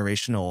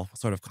intergenerational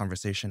sort of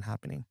conversation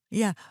happening?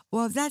 Yeah,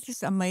 well, that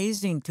is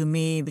amazing to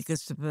me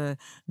because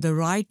the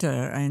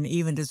writer and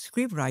even the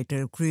script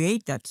writer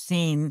create that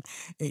scene.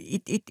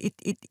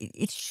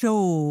 It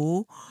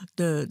show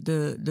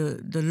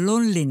the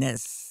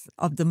loneliness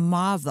of the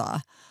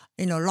mother.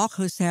 Lock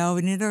herself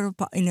in her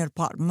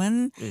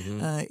apartment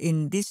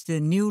in this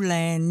new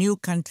land, new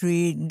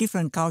country,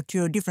 different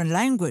culture, different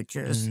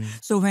languages.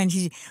 So when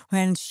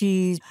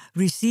she's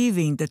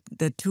receiving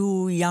the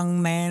two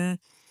young men,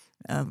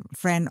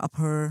 friend of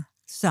her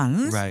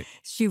sons, Right.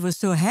 she was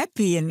so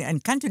happy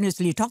and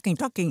continuously talking,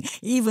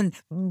 even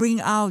bring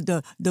out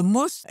the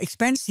most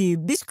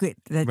expensive biscuit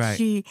that Right.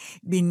 she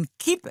been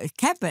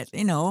kept it,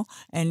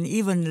 and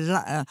even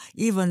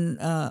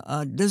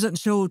doesn't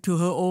show to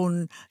her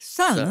own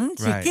son.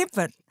 She Right. keep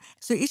it.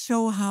 So it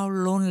shows how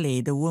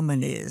lonely the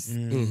woman is.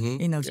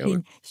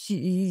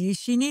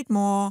 She need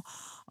more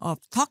of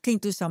talking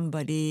to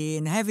somebody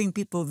and having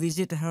people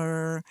visit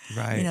her.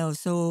 Right.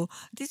 So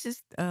this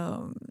is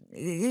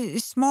a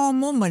small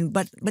moment,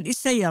 but it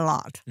say a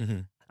lot.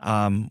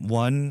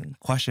 One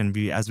question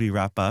as we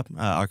wrap up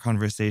our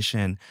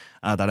conversation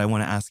that I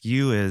want to ask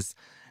you is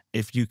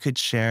if you could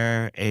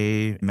share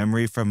a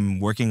memory from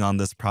working on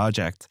this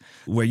project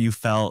where you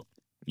felt,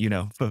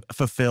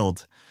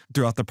 fulfilled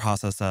throughout the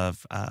process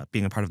of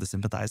being a part of the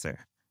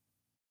Sympathizer.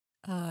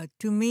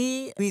 To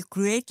me, we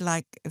create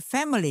like a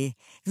family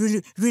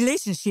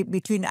relationship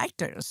between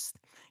actors.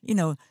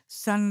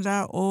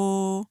 Sandra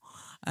Oh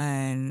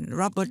and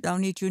Robert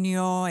Downey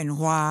Jr. and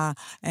Hoa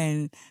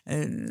and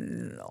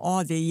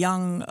all the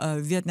young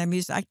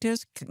Vietnamese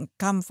actors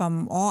come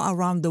from all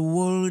around the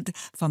world,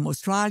 from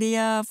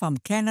Australia, from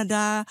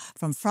Canada,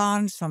 from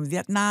France, from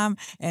Vietnam,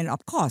 and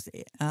of course,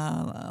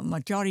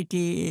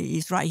 majority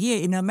is right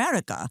here in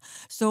America.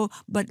 So,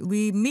 but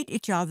we meet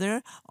each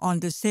other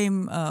on the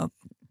same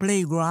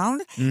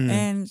playground,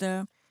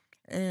 and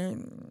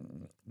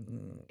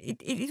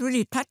it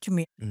really touched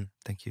me.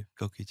 Thank you.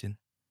 Go Kieu Chinh.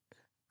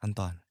 An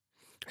Toan.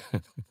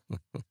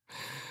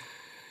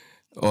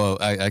 Well,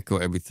 I echo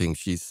everything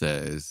she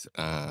says,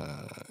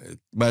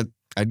 but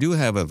I do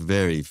have a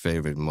very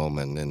favorite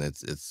moment, and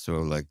it's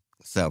sort of like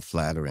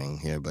self-flattering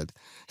here, but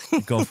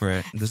Go for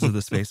it. This is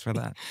the space for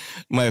that.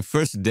 my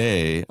first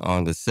day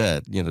on the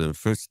set, the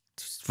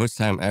first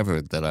time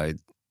ever that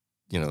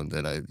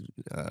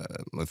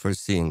my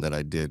first scene that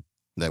I did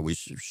that we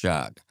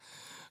shot,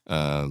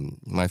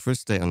 my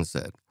first day on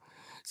set.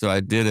 So I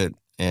did it,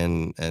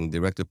 and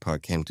director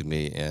Park came to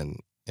me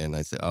and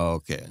I said, "Oh,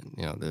 okay,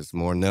 there's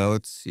more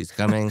notes. He's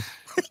coming."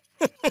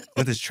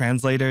 With his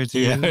translator too.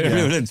 Yeah,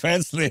 with a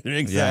translator,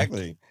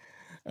 exactly.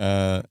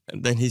 And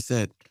then he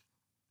said,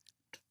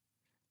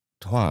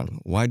 "Toan,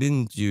 why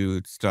didn't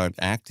you start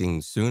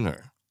acting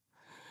sooner?"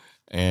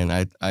 And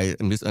I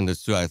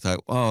misunderstood. I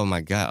thought, "Oh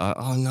my God,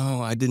 oh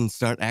no, I didn't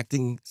start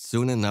acting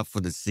soon enough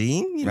for the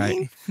scene." You Right.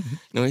 mean?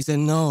 No, he said,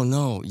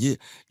 "No,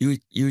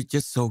 you're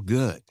just so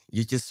good.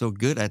 You're just so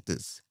good at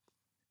this."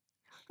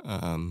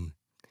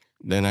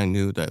 Then I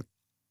knew that,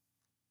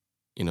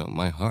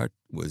 my heart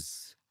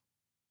was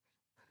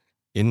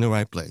in the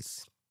right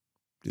place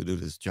to do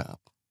this job.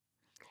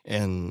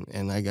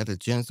 And I got a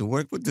chance to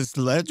work with this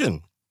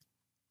legend.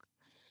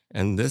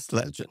 And this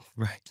legend.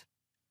 Right.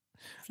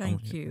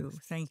 Thank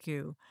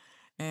you.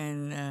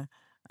 And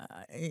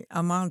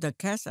among the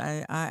cast,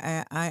 I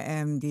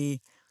am the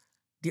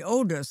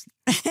oldest.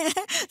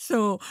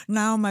 So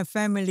now my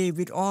family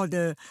with all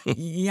the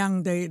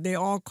young, they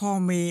all call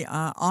me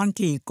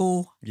auntie,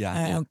 cô,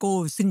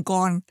 cô sinh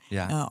con,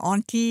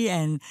 auntie,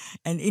 and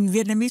in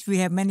Vietnamese we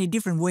have many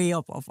different way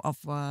of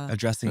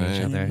Addressing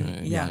each other.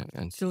 Yeah.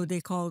 So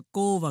they call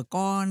cô và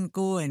con.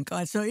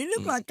 So it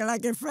looks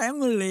like a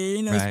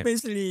family,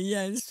 especially,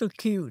 it's so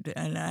cute.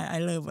 And I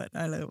love it.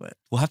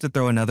 We'll have to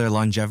throw another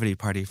longevity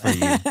party for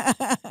you.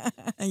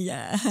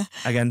 Yeah.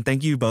 Again,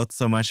 thank you both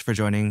so much for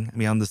joining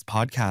me on this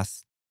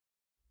podcast.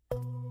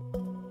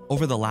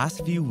 Over the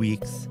last few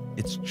weeks,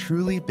 it's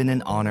truly been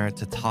an honor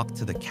to talk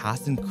to the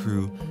cast and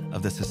crew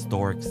of this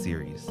historic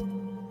series.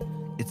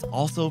 It's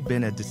also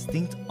been a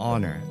distinct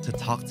honor to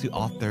talk to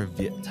author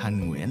Viet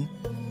Thanh Nguyen.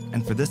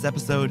 And for this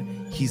episode,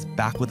 he's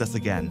back with us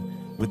again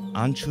with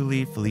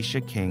Anchuli Felicia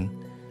King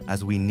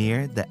as we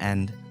near the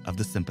end of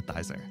The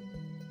Sympathizer.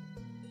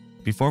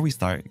 Before we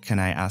start, can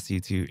I ask you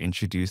to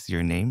introduce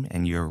your name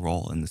and your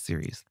role in the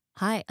series?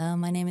 Hi,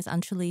 my name is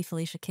Anchuli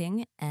Felicia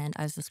King, and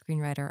I was the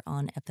screenwriter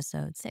on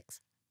episode 6.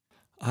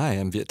 Hi,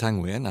 I'm Viet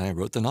Thanh Nguyen. I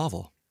wrote the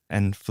novel.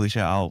 And Felicia,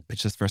 I'll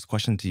pitch this first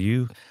question to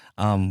you.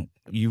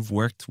 You've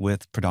worked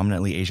with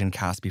predominantly Asian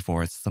cast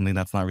before. It's something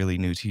that's not really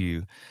new to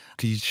you.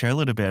 Could you share a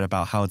little bit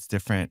about how it's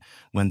different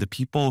when the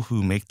people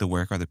who make the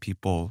work are the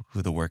people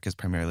who the work is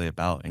primarily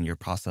about, and your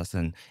process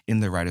and in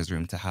the writer's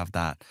room to have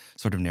that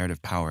sort of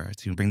narrative power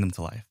to bring them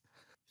to life?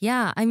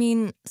 Yeah,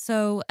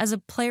 so as a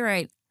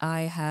playwright,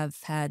 I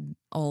have had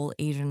all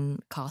Asian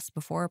cast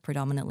before,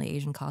 predominantly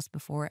Asian cast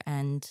before,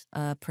 and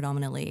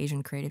predominantly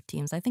Asian creative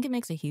teams. I think it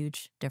makes a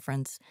huge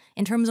difference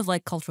in terms of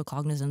like cultural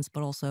cognizance,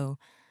 but also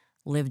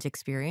lived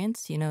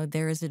experience.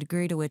 There is a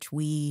degree to which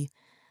we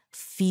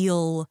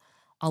feel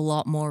a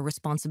lot more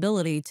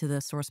responsibility to the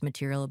source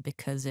material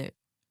because it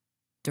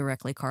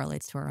directly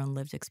correlates to our own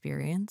lived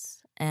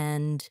experience.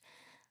 And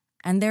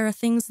there are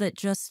things that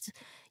just,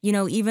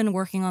 even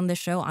working on this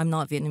show, I'm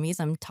not Vietnamese,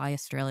 I'm Thai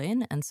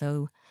Australian. And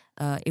so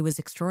it was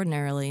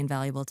extraordinarily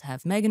invaluable to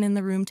have Megan in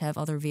the room, to have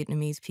other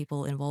Vietnamese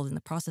people involved in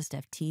the process, to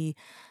have T,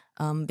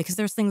 because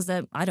there's things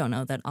that I don't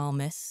know that I'll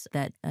miss,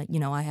 that,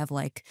 I have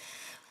like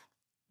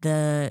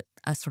the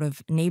sort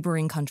of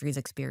neighboring country's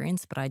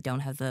experience, but I don't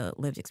have the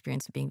lived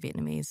experience of being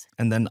Vietnamese.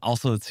 And then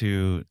also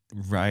to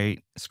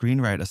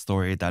screenwrite a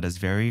story that is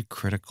very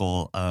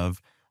critical of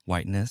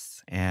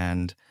whiteness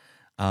and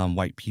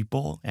white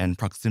people and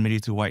proximity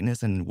to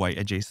whiteness and white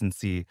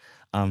adjacency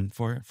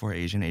for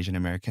Asian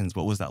Americans.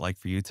 What was that like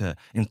for you to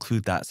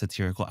include that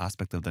satirical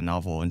aspect of the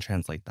novel and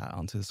translate that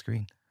onto the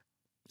screen?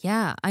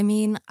 Yeah, I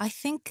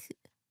think,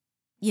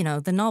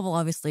 the novel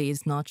obviously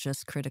is not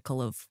just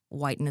critical of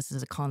whiteness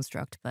as a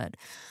construct, but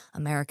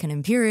American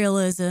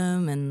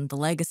imperialism and the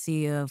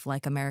legacy of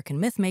like American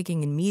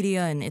myth-making and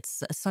media. And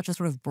it's such a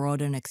sort of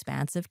broad and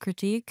expansive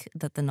critique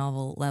that the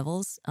novel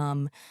levels,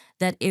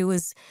 that it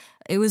was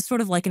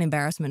sort of like an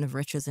embarrassment of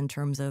riches in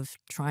terms of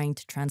trying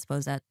to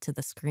transpose that to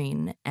the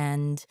screen.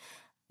 And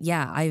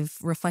yeah, I've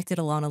reflected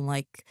a lot on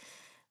like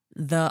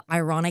the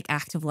ironic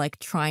act of like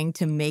trying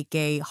to make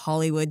a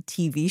Hollywood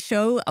TV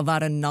show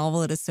about a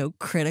novel that is so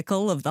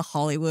critical of the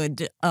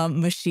Hollywood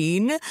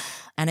machine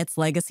and its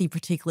legacy,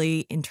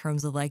 particularly in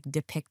terms of like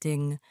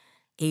depicting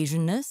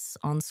Asianness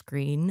on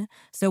screen.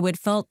 So it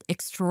felt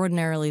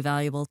extraordinarily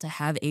valuable to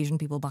have Asian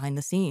people behind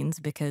the scenes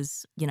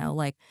because, you know,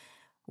 like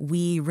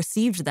we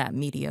received that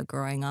media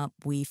growing up.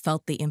 We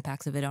felt the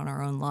impacts of it on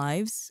our own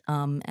lives.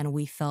 And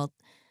we felt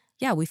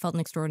an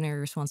extraordinary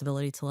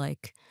responsibility to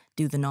like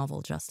do the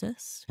novel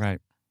justice. Right.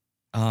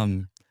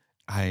 I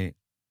kind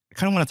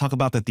of want to talk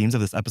about the themes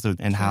of this episode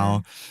and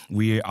how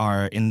we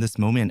are in this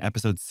moment in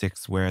episode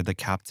 6 where the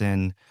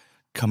captain,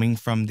 coming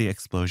from the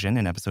explosion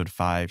in episode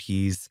 5,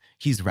 he's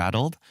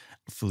rattled.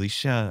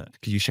 Felicia,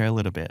 could you share a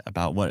little bit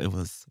about what it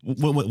was,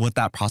 what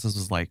that process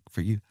was like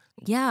for you?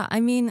 Yeah, I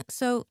mean,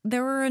 so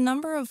there were a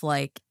number of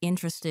like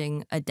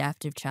interesting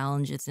adaptive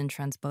challenges in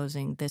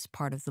transposing this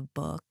part of the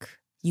book.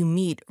 You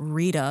meet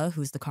Rita,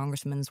 who's the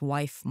congressman's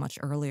wife, much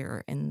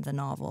earlier in the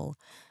novel.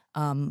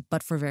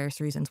 But for various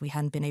reasons, we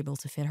hadn't been able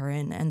to fit her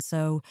in. And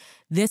so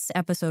this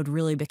episode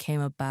really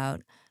became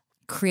about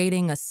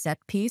creating a set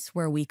piece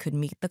where we could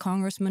meet the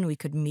congressman, we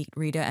could meet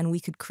Rita, and we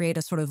could create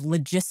a sort of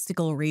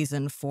logistical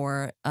reason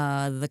for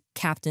the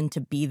captain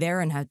to be there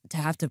and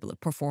have to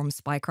perform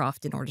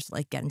spycraft in order to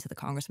like get into the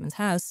congressman's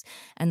house.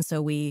 And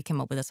so we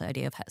came up with this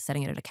idea of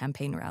setting it at a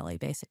campaign rally,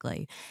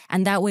 basically.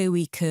 And that way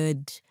we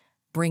could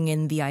bring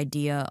in the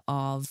idea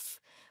of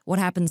what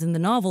happens in the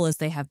novel is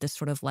they have this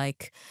sort of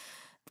like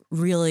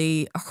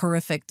really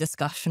horrific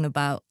discussion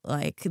about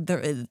like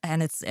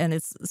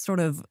it's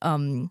sort of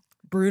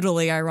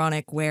brutally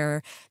ironic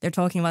where they're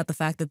talking about the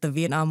fact that the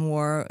Vietnam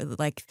War,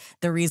 like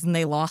the reason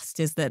they lost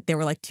is that they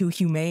were like too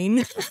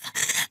humane.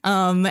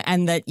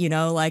 And that, you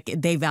know, like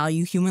they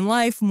value human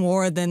life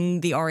more than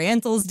the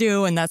Orientals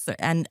do. And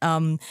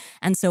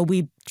so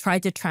we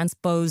tried to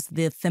transpose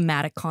the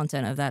thematic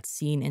content of that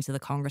scene into the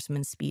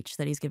congressman's speech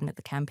that he's given at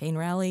the campaign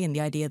rally. And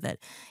the idea that,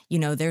 you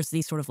know, there's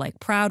these sort of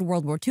like proud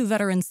World War II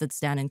veterans that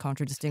stand in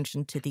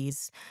contradistinction to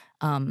these,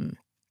 to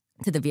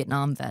the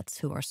Vietnam vets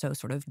who are so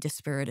sort of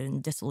dispirited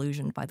and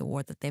disillusioned by the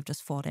war that they've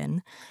just fought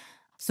in.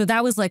 So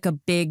that was like a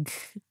big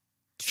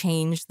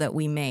change that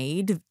we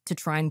made to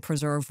try and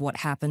preserve what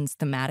happens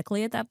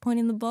thematically at that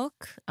point in the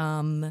book.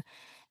 And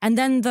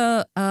then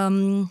the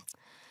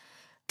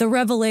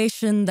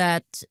revelation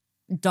that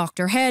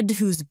Dr. Head,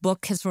 whose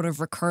book has sort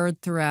of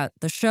recurred throughout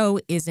the show,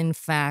 is in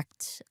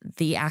fact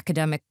the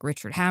academic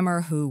Richard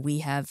Hammer, who we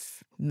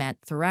have met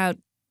throughout.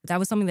 That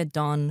was something that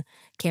Don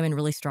came in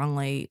really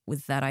strongly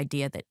with, that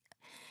idea that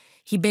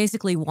he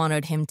basically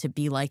wanted him to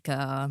be like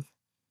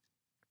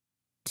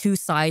two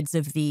sides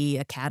of the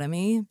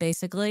academy,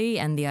 basically,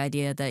 and the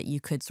idea that you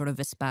could sort of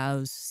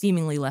espouse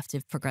seemingly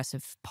left-of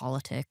progressive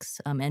politics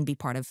and be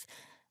part of,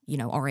 you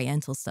know,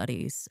 Oriental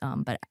studies,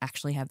 but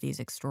actually have these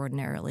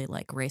extraordinarily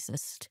like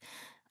racist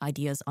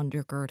ideas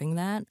undergirding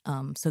that.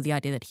 So the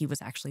idea that he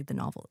was actually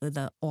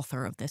the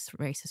author of this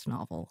racist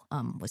novel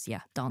was,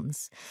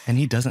 Don's. And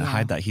he doesn't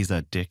hide that he's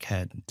a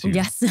dickhead too.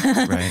 Yes.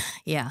 Right?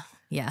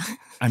 Yeah.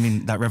 I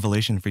mean, that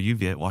revelation for you,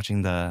 Viet,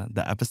 watching the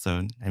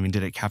episode, I mean,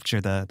 did it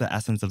capture the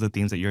essence of the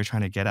themes that you're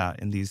trying to get at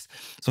in these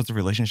sorts of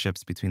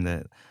relationships between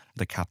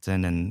the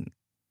captain and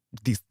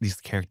these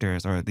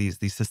characters or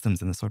these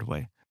systems in this sort of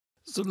way?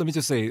 So let me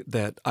just say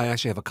that I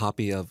actually have a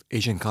copy of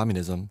Asian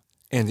Communism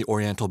and the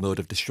Oriental Mode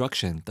of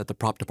Destruction that the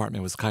prop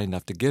department was kind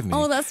enough to give me.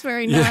 Oh, that's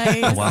very nice.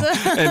 Yeah.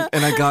 Wow.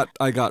 and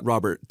I got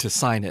Robert to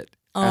sign it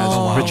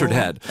as Richard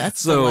Head. That's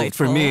so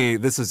delightful. For me,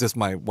 this is just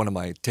one of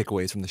my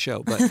takeaways from the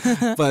show.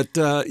 But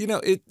you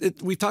know,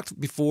 we talked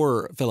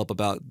before, Philip,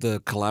 about the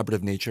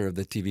collaborative nature of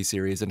the TV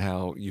series and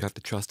how you have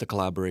to trust the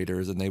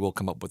collaborators and they will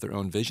come up with their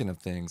own vision of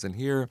things. And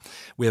here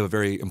we have a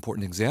very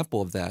important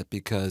example of that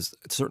because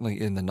certainly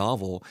in the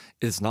novel,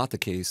 it is not the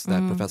case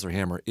that Professor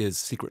Hammer is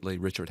secretly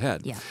Richard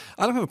Head. Yeah.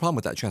 I don't have a problem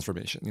with that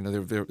transformation. You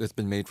know, it's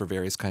been made for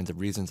various kinds of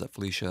reasons that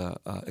Felicia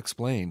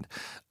explained.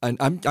 And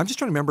I'm just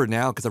trying to remember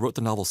now, because I wrote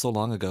the novel so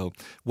long ago,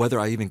 whether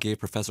I even gave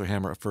Professor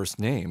Hammer a first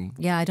name.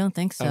 Yeah, I don't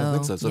think so. I don't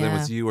think so. So there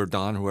was you or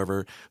Don,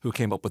 whoever, who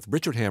came up with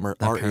Richard Hammer,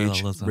 That R.H.,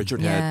 parallelism.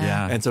 Richard Head.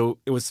 Yeah. And so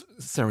it was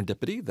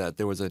serendipity that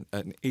there was an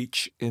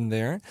H in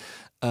there.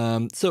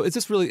 So it's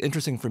just really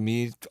interesting for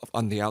me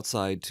on the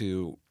outside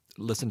to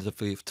listen to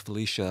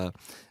Felicia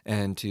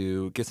and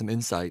to get some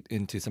insight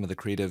into some of the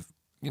creative,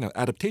 you know,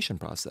 adaptation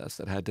process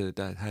that had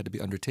to be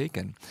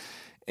undertaken.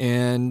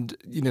 And,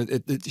 you know,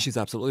 she's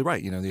absolutely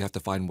right. You know, you have to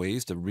find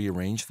ways to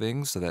rearrange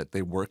things so that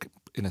they work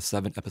in a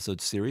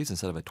 7-episode series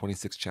instead of a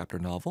 26-chapter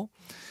novel.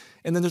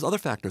 And then there's other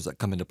factors that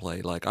come into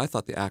play. Like I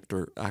thought the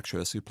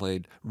actress who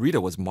played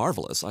Rita was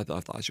marvelous. I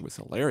thought she was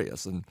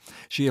hilarious. And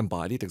she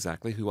embodied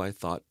exactly who I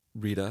thought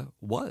Rita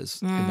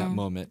was in that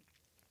moment.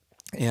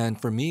 And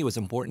for me, it was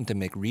important to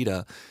make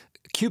Rita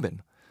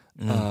Cuban.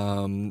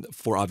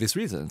 For obvious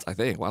reasons, I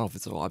think. Well, I don't know if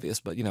it's so obvious,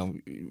 but, you know,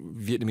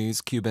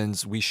 Vietnamese,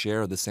 Cubans, we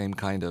share the same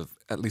kind of,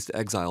 at least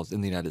exiles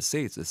in the United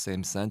States, the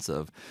same sense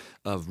of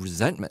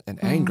resentment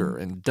and anger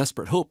and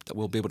desperate hope that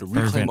we'll be able to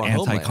reclaim our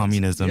homeland.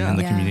 Anti-communism in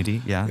the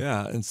community. Yeah.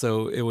 Yeah. And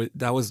so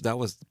that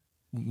was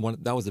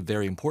that was a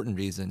very important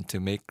reason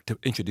to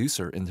introduce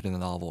her into the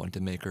novel and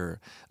to make her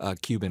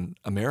Cuban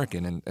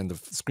American, and the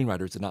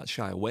screenwriters did not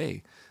shy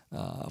away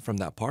from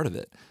that part of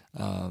it.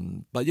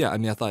 But yeah, I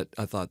mean, I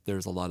thought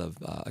there's a lot of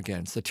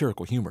again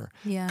satirical humor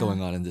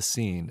going on in this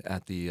scene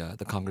at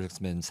the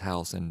congressman's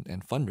house and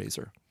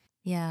fundraiser.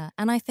 Yeah,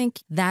 and I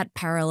think that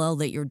parallel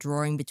that you're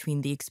drawing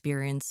between the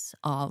experience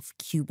of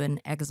Cuban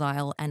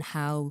exile and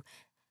how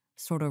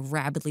sort of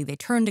rapidly they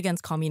turned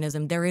against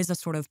communism, there is a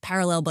sort of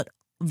parallel but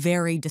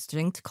very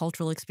distinct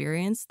cultural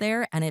experience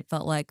there. And it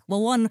felt like,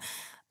 well, one,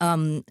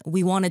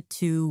 we wanted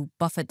to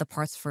buffet the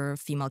parts for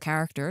female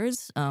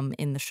characters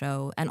in the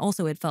show. And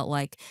also it felt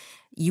like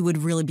you would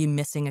really be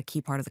missing a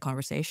key part of the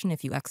conversation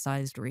if you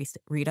excised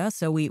Rita.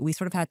 So we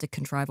sort of had to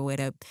contrive a way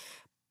to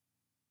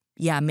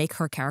make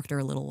her character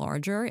a little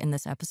larger in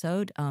this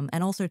episode,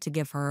 and also to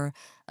give her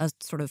a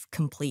sort of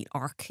complete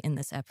arc in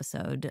this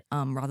episode,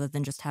 rather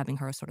than just having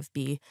her sort of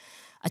be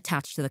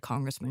attached to the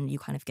congressman. You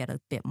kind of get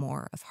a bit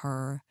more of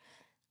her,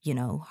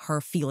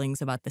 her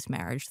feelings about this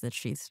marriage that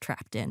she's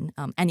trapped in.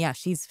 And yeah,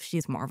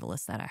 she's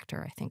marvelous, that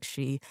actor. I think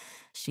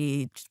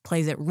she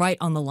plays it right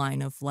on the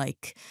line of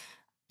like,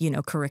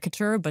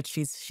 caricature, but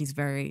she's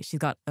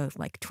got a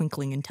like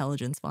twinkling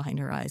intelligence behind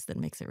her eyes that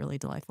makes it really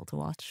delightful to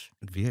watch.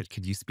 Viet,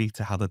 could you speak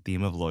to how the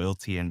theme of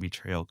loyalty and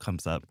betrayal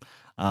comes up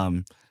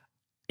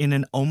in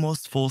an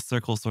almost full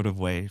circle sort of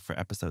way for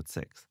episode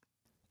 6?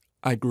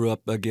 I grew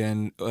up,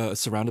 again,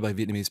 surrounded by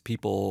Vietnamese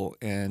people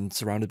and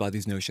surrounded by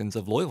these notions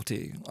of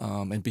loyalty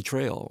and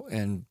betrayal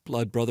and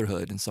blood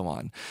brotherhood and so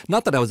on.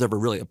 Not that I was ever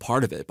really a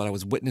part of it, but I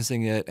was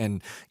witnessing it,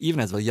 and even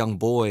as a young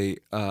boy,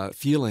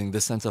 feeling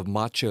this sense of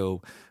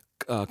macho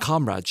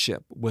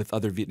comradeship with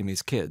other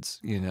Vietnamese kids,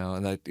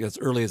 and as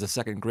early as the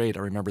second grade, I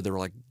remember there were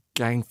like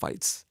gang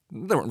fights.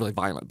 They weren't really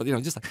violent, but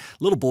just like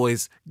little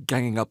boys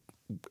ganging up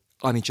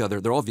on each other.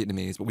 They're all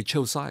Vietnamese, but we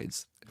chose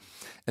sides.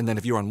 And then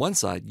if you were on one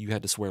side, you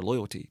had to swear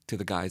loyalty to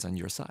the guys on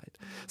your side.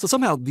 So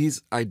somehow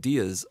these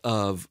ideas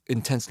of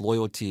intense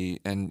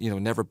loyalty and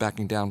never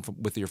backing down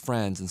with your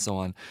friends and so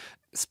on,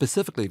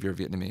 specifically if you're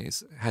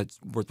Vietnamese,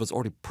 was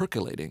already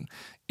percolating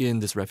in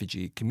this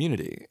refugee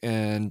community.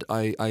 And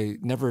I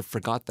never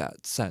forgot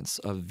that sense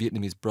of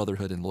Vietnamese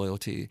brotherhood and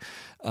loyalty,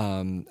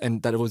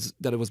 and that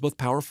it was both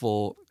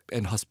powerful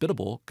and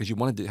hospitable because you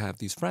wanted to have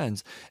these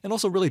friends, and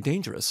also really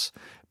dangerous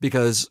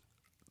because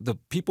the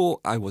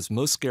people I was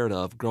most scared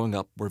of growing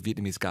up were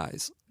Vietnamese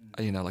guys.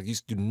 Like you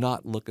do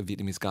not look a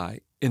Vietnamese guy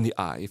in the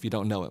eye if you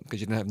don't know him,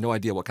 because you have no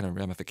idea what kind of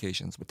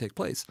ramifications would take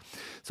place.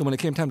 So when it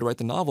came time to write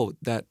the novel,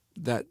 that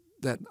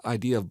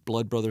idea of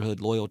blood brotherhood,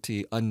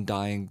 loyalty,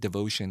 undying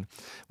devotion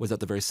was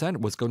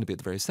going to be at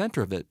the very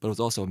center of it, but it was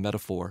also a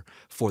metaphor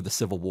for the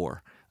Civil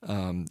War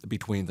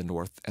between the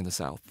North and the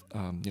South.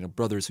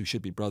 Brothers who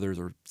should be brothers,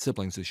 or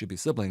siblings who should be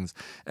siblings,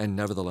 and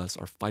nevertheless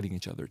are fighting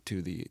each other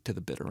to the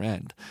bitter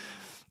end.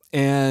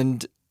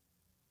 And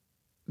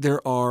there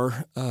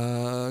are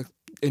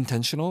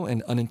intentional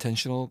and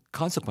unintentional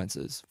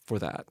consequences for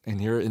that.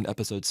 And here in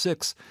episode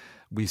 6,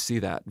 we see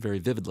that very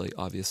vividly,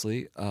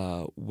 obviously,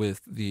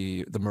 with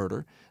the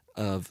murder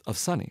of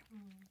Sonny.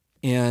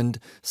 And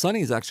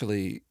Sonny is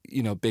actually,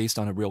 based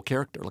on a real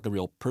character, like a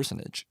real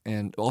personage,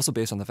 and also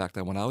based on the fact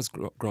that when I was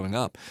growing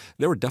up,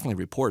 there were definitely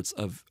reports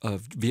of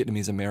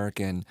Vietnamese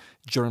American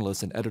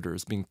journalists and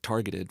editors being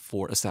targeted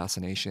for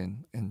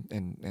assassination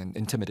and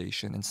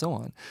intimidation and so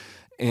on.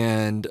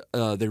 And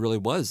there really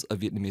was a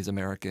Vietnamese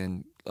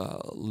American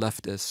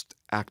leftist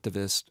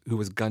activist who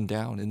was gunned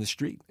down in the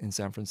street in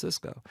San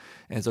Francisco.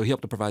 And so he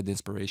helped to provide the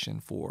inspiration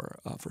for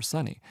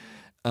Sonny.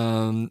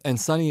 And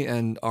Sonny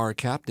and our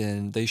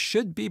captain, they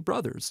should be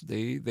brothers.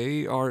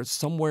 They are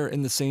somewhere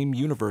in the same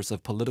universe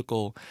of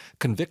political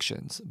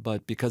convictions,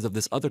 but because of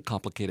this other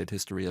complicated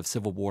history of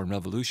civil war and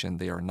revolution,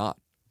 they are not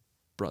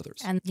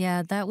brothers. And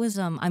yeah, that was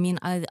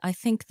I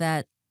think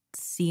that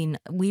scene,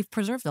 we've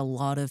preserved a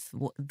lot of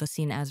the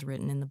scene as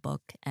written in the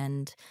book,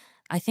 and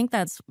I think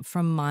that's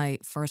from my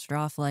first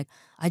draft. Like,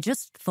 I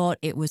just thought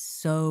it was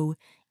so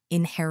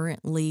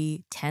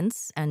inherently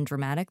tense and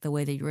dramatic the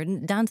way that you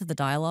written, down to the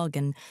dialogue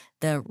and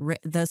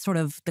the sort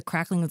of the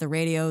crackling of the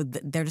radio,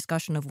 their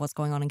discussion of what's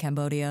going on in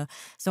Cambodia.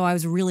 So I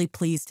was really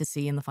pleased to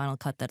see in the final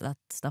cut that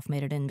stuff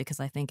made it in, because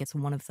I think it's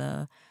one of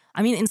the,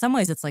 in some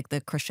ways it's like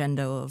the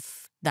crescendo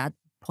of that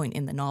point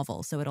in the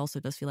novel. So it also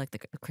does feel like the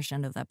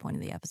crescendo of that point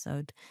in the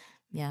episode.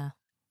 Yeah.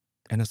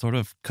 And a sort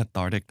of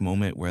cathartic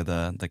moment where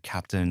the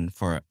captain,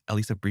 for at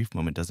least a brief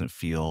moment, doesn't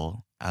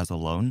feel as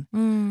alone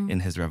in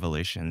his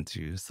revelation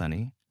to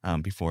Sonny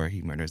before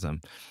he murders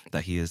him,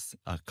 that he is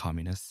a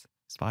communist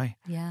spy.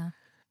 Yeah.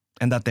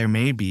 And that there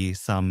may be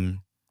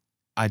some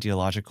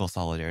ideological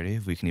solidarity,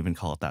 if we can even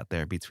call it that,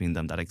 there between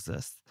them that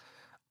exists.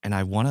 And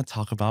I want to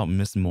talk about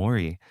Miss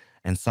Mori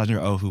and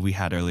Sandra Oh, who we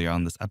had earlier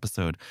on this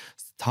episode,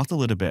 talked a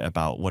little bit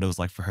about what it was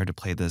like for her to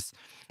play this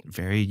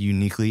very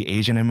uniquely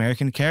Asian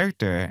American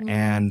character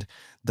and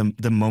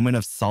the moment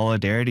of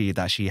solidarity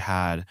that she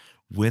had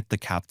with the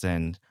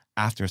captain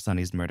after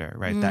Sonny's murder,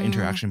 right? That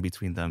interaction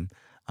between them.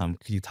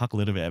 Could you talk a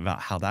little bit about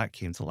how that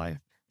came to life?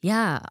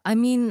 Yeah,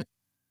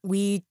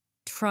 we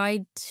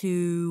tried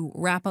to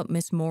wrap up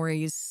Miss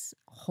Maury's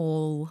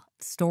whole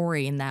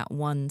story in that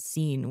one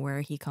scene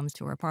where he comes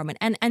to her apartment.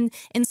 And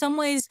in some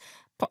ways,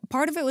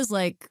 part of it was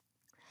like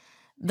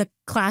the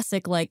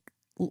classic like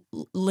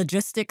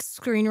logistics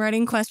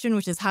screenwriting question,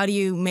 which is how do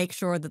you make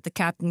sure that the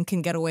captain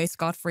can get away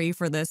scot-free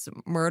for this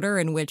murder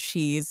in which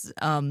he's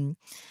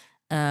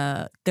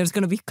there's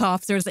going to be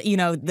cops. There's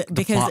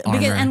because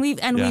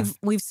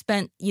we've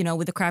spent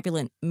with the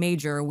crapulent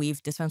major,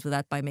 we've dispensed with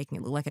that by making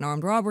it look like an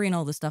armed robbery and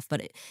all this stuff.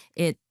 But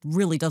it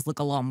really does look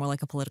a lot more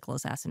like a political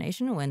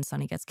assassination when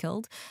Sonny gets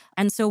killed.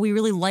 And so we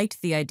really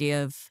liked the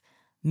idea of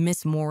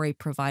Miss Maury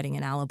providing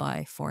an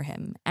alibi for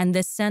him, and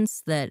this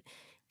sense that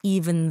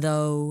even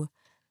though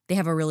they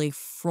have a really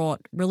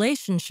fraught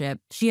relationship,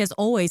 she has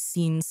always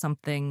seen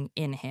something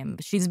in him.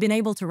 She's been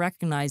able to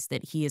recognize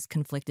that he is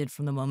conflicted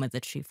from the moment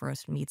that she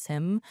first meets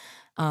him.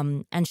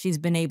 And she's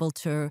been able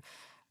to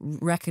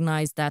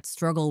recognize that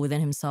struggle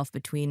within himself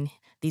between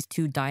these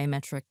two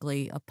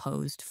diametrically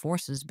opposed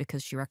forces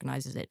because she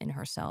recognizes it in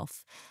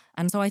herself.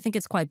 And so I think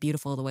it's quite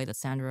beautiful the way that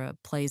Sandra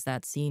plays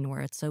that scene where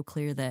it's so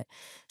clear that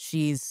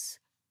she's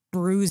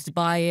bruised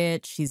by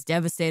it. She's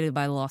devastated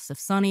by the loss of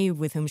Sonny,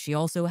 with whom she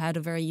also had a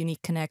very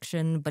unique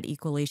connection, but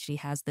equally she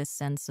has this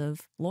sense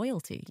of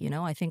loyalty.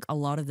 I think a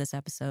lot of this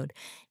episode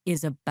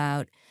is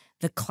about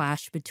the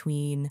clash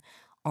between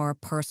our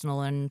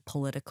personal and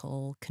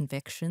political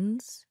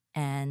convictions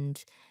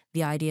and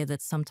the idea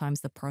that sometimes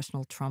the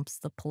personal trumps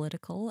the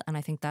political. And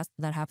I think that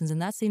happens in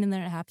that scene, and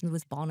then it happens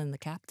with Bon and the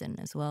captain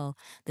as well.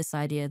 This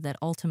idea that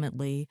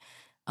ultimately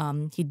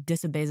he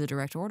disobeys a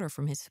direct order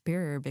from his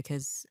superior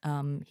because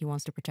he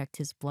wants to protect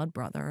his blood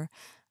brother.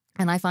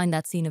 And I find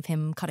that scene of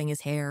him cutting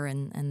his hair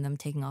and them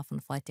taking off on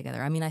the flight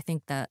together. I mean, I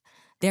think that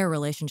their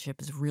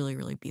relationship is really,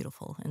 really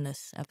beautiful in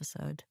this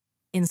episode.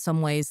 In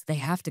some ways, they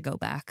have to go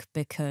back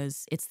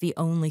because it's the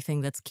only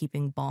thing that's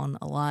keeping Bon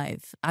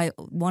alive.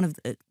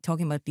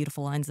 Talking about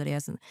beautiful lines that he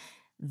has in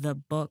the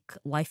book,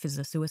 Life is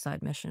a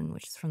Suicide Mission,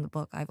 which is from the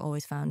book, I've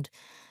always found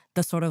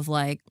the sort of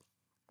like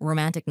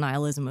romantic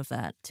nihilism of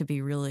that to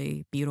be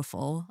really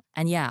beautiful.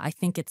 And yeah, I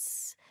think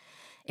it's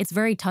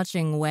very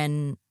touching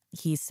when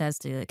he says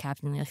to the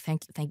captain, like,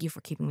 thank you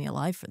for keeping me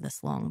alive for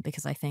this long,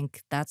 because I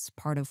think that's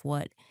part of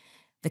what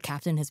the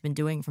captain has been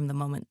doing from the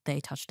moment they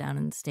touched down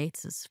in the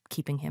States, is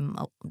keeping him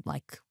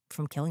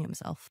from killing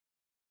himself.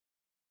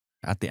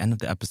 At the end of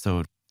the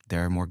episode,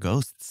 there are more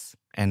ghosts.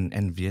 And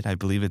Viet, I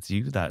believe it's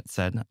you that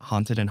said,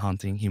 haunted and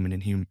haunting, human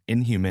and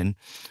inhuman,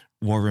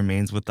 war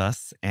remains with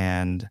us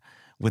and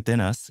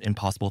within us,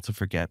 impossible to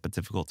forget, but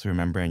difficult to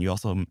remember. And you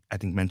also, I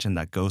think, mentioned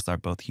that ghosts are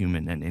both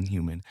human and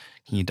inhuman.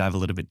 Can you dive a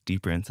little bit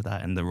deeper into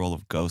that and the role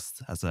of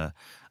ghosts as a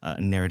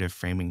narrative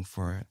framing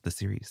for the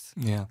series?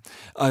 Yeah.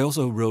 I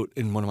also wrote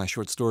in one of my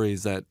short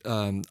stories that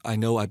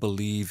I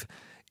believe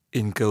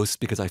in ghosts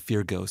because I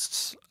fear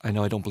ghosts. I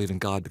know I don't believe in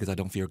God because I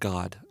don't fear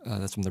God.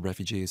 That's from the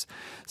refugees.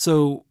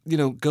 So,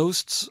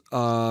 ghosts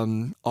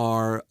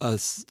are a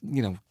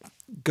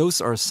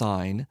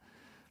sign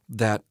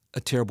that a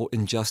terrible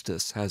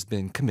injustice has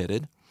been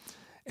committed,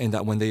 and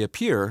that when they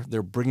appear,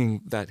 they're bringing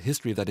that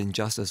history of that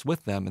injustice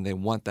with them, and they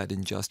want that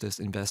injustice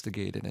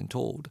investigated and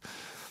told.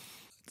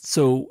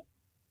 So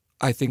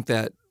I think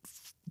that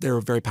they're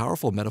a very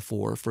powerful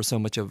metaphor for so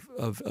much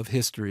of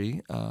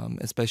history,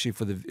 especially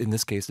for in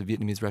this case, the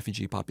Vietnamese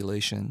refugee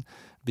population,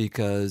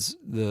 because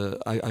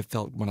I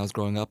felt when I was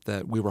growing up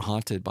that we were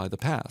haunted by the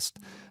past.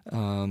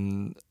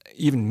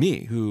 Even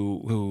me,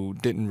 who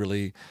didn't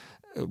really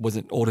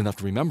wasn't old enough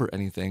to remember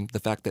anything, the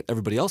fact that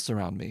everybody else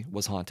around me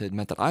was haunted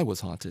meant that I was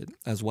haunted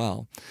as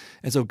well.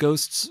 And so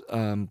ghosts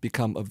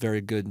become a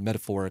very good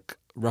metaphoric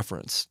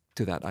reference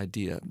to that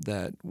idea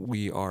that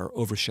we are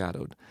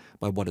overshadowed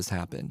by what has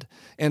happened.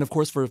 And of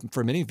course, for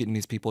many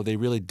Vietnamese people, they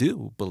really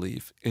do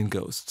believe in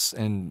ghosts.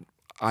 And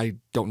I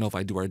don't know if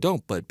I do or I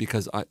don't, but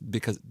because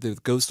the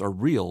ghosts are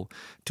real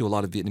to a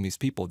lot of Vietnamese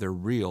people, they're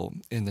real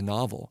in the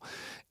novel.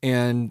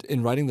 And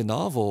in writing the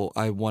novel,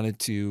 I wanted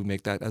to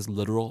make that as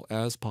literal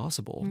as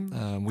possible.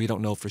 We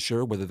don't know for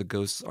sure whether the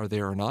ghosts are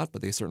there or not,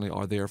 but they certainly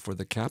are there for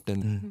the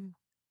captain.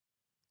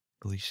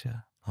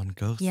 Felicia, on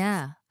ghosts?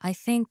 Yeah,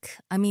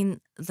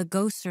 the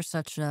ghosts are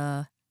such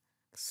a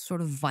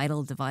sort of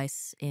vital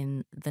device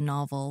in the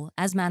novel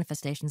as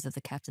manifestations of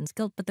the captain's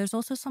guilt, but there's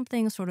also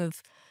something sort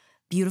of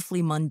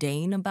beautifully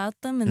mundane about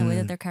them in the way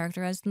that they're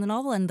characterized in the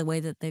novel and the way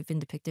that they've been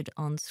depicted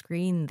on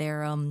screen.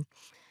 They're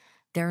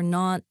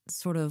not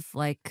sort of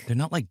like... They're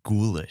not like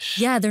ghoulish.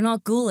 Yeah, they're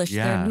not ghoulish.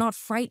 Yeah. They're not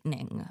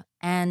frightening.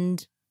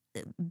 And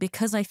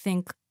because I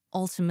think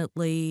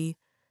ultimately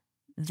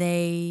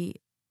they're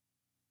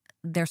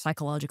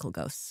psychological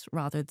ghosts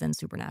rather than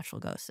supernatural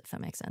ghosts, if that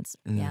makes sense.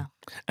 Yeah.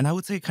 And I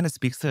would say it kind of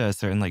speaks to a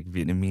certain like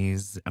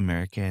Vietnamese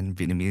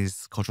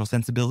cultural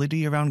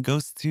sensibility around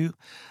ghosts too,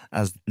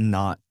 as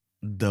not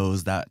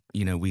those that,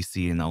 we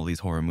see in all these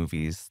horror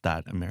movies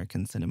that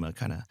American cinema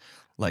kind of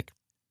like,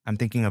 I'm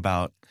thinking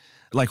about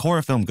like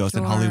horror film ghosts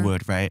in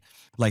Hollywood, right?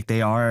 Like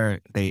they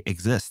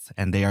exist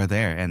and they are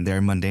there and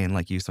they're mundane,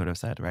 like you sort of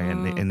said, right?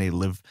 And they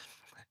live,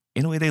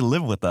 in a way they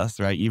live with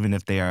us, right? Even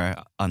if they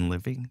are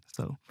unliving.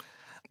 So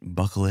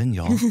buckle in,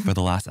 y'all, for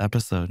the last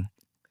episode.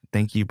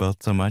 Thank you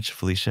both so much,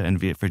 Felicia and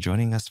Viet, for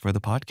joining us for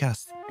the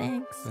podcast.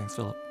 Thanks. Thanks,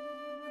 Philip.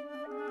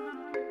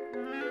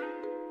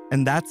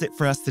 And that's it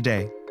for us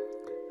today.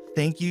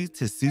 Thank you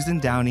to Susan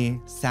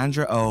Downey,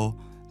 Sandra Oh,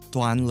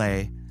 Toan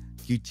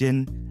Kieu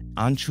Chinh,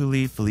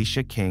 Anchuli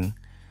Felicia King,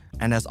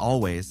 and as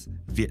always,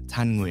 Viet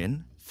Thanh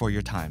Nguyen for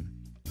your time.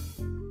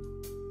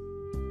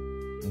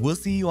 We'll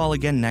see you all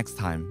again next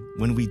time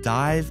when we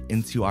dive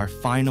into our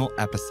final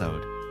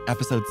episode,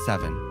 episode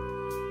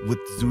 7, with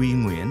Duy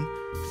Nguyen,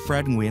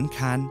 Fred Nguyen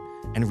Can,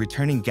 and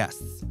returning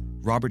guests,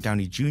 Robert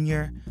Downey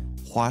Jr.,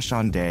 Hoa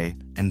Shan Day,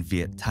 and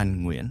Viet Thanh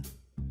Nguyen.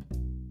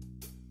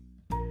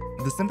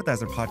 The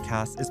Sympathizer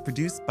podcast is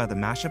produced by the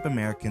Mashup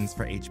Americans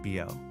for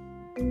HBO.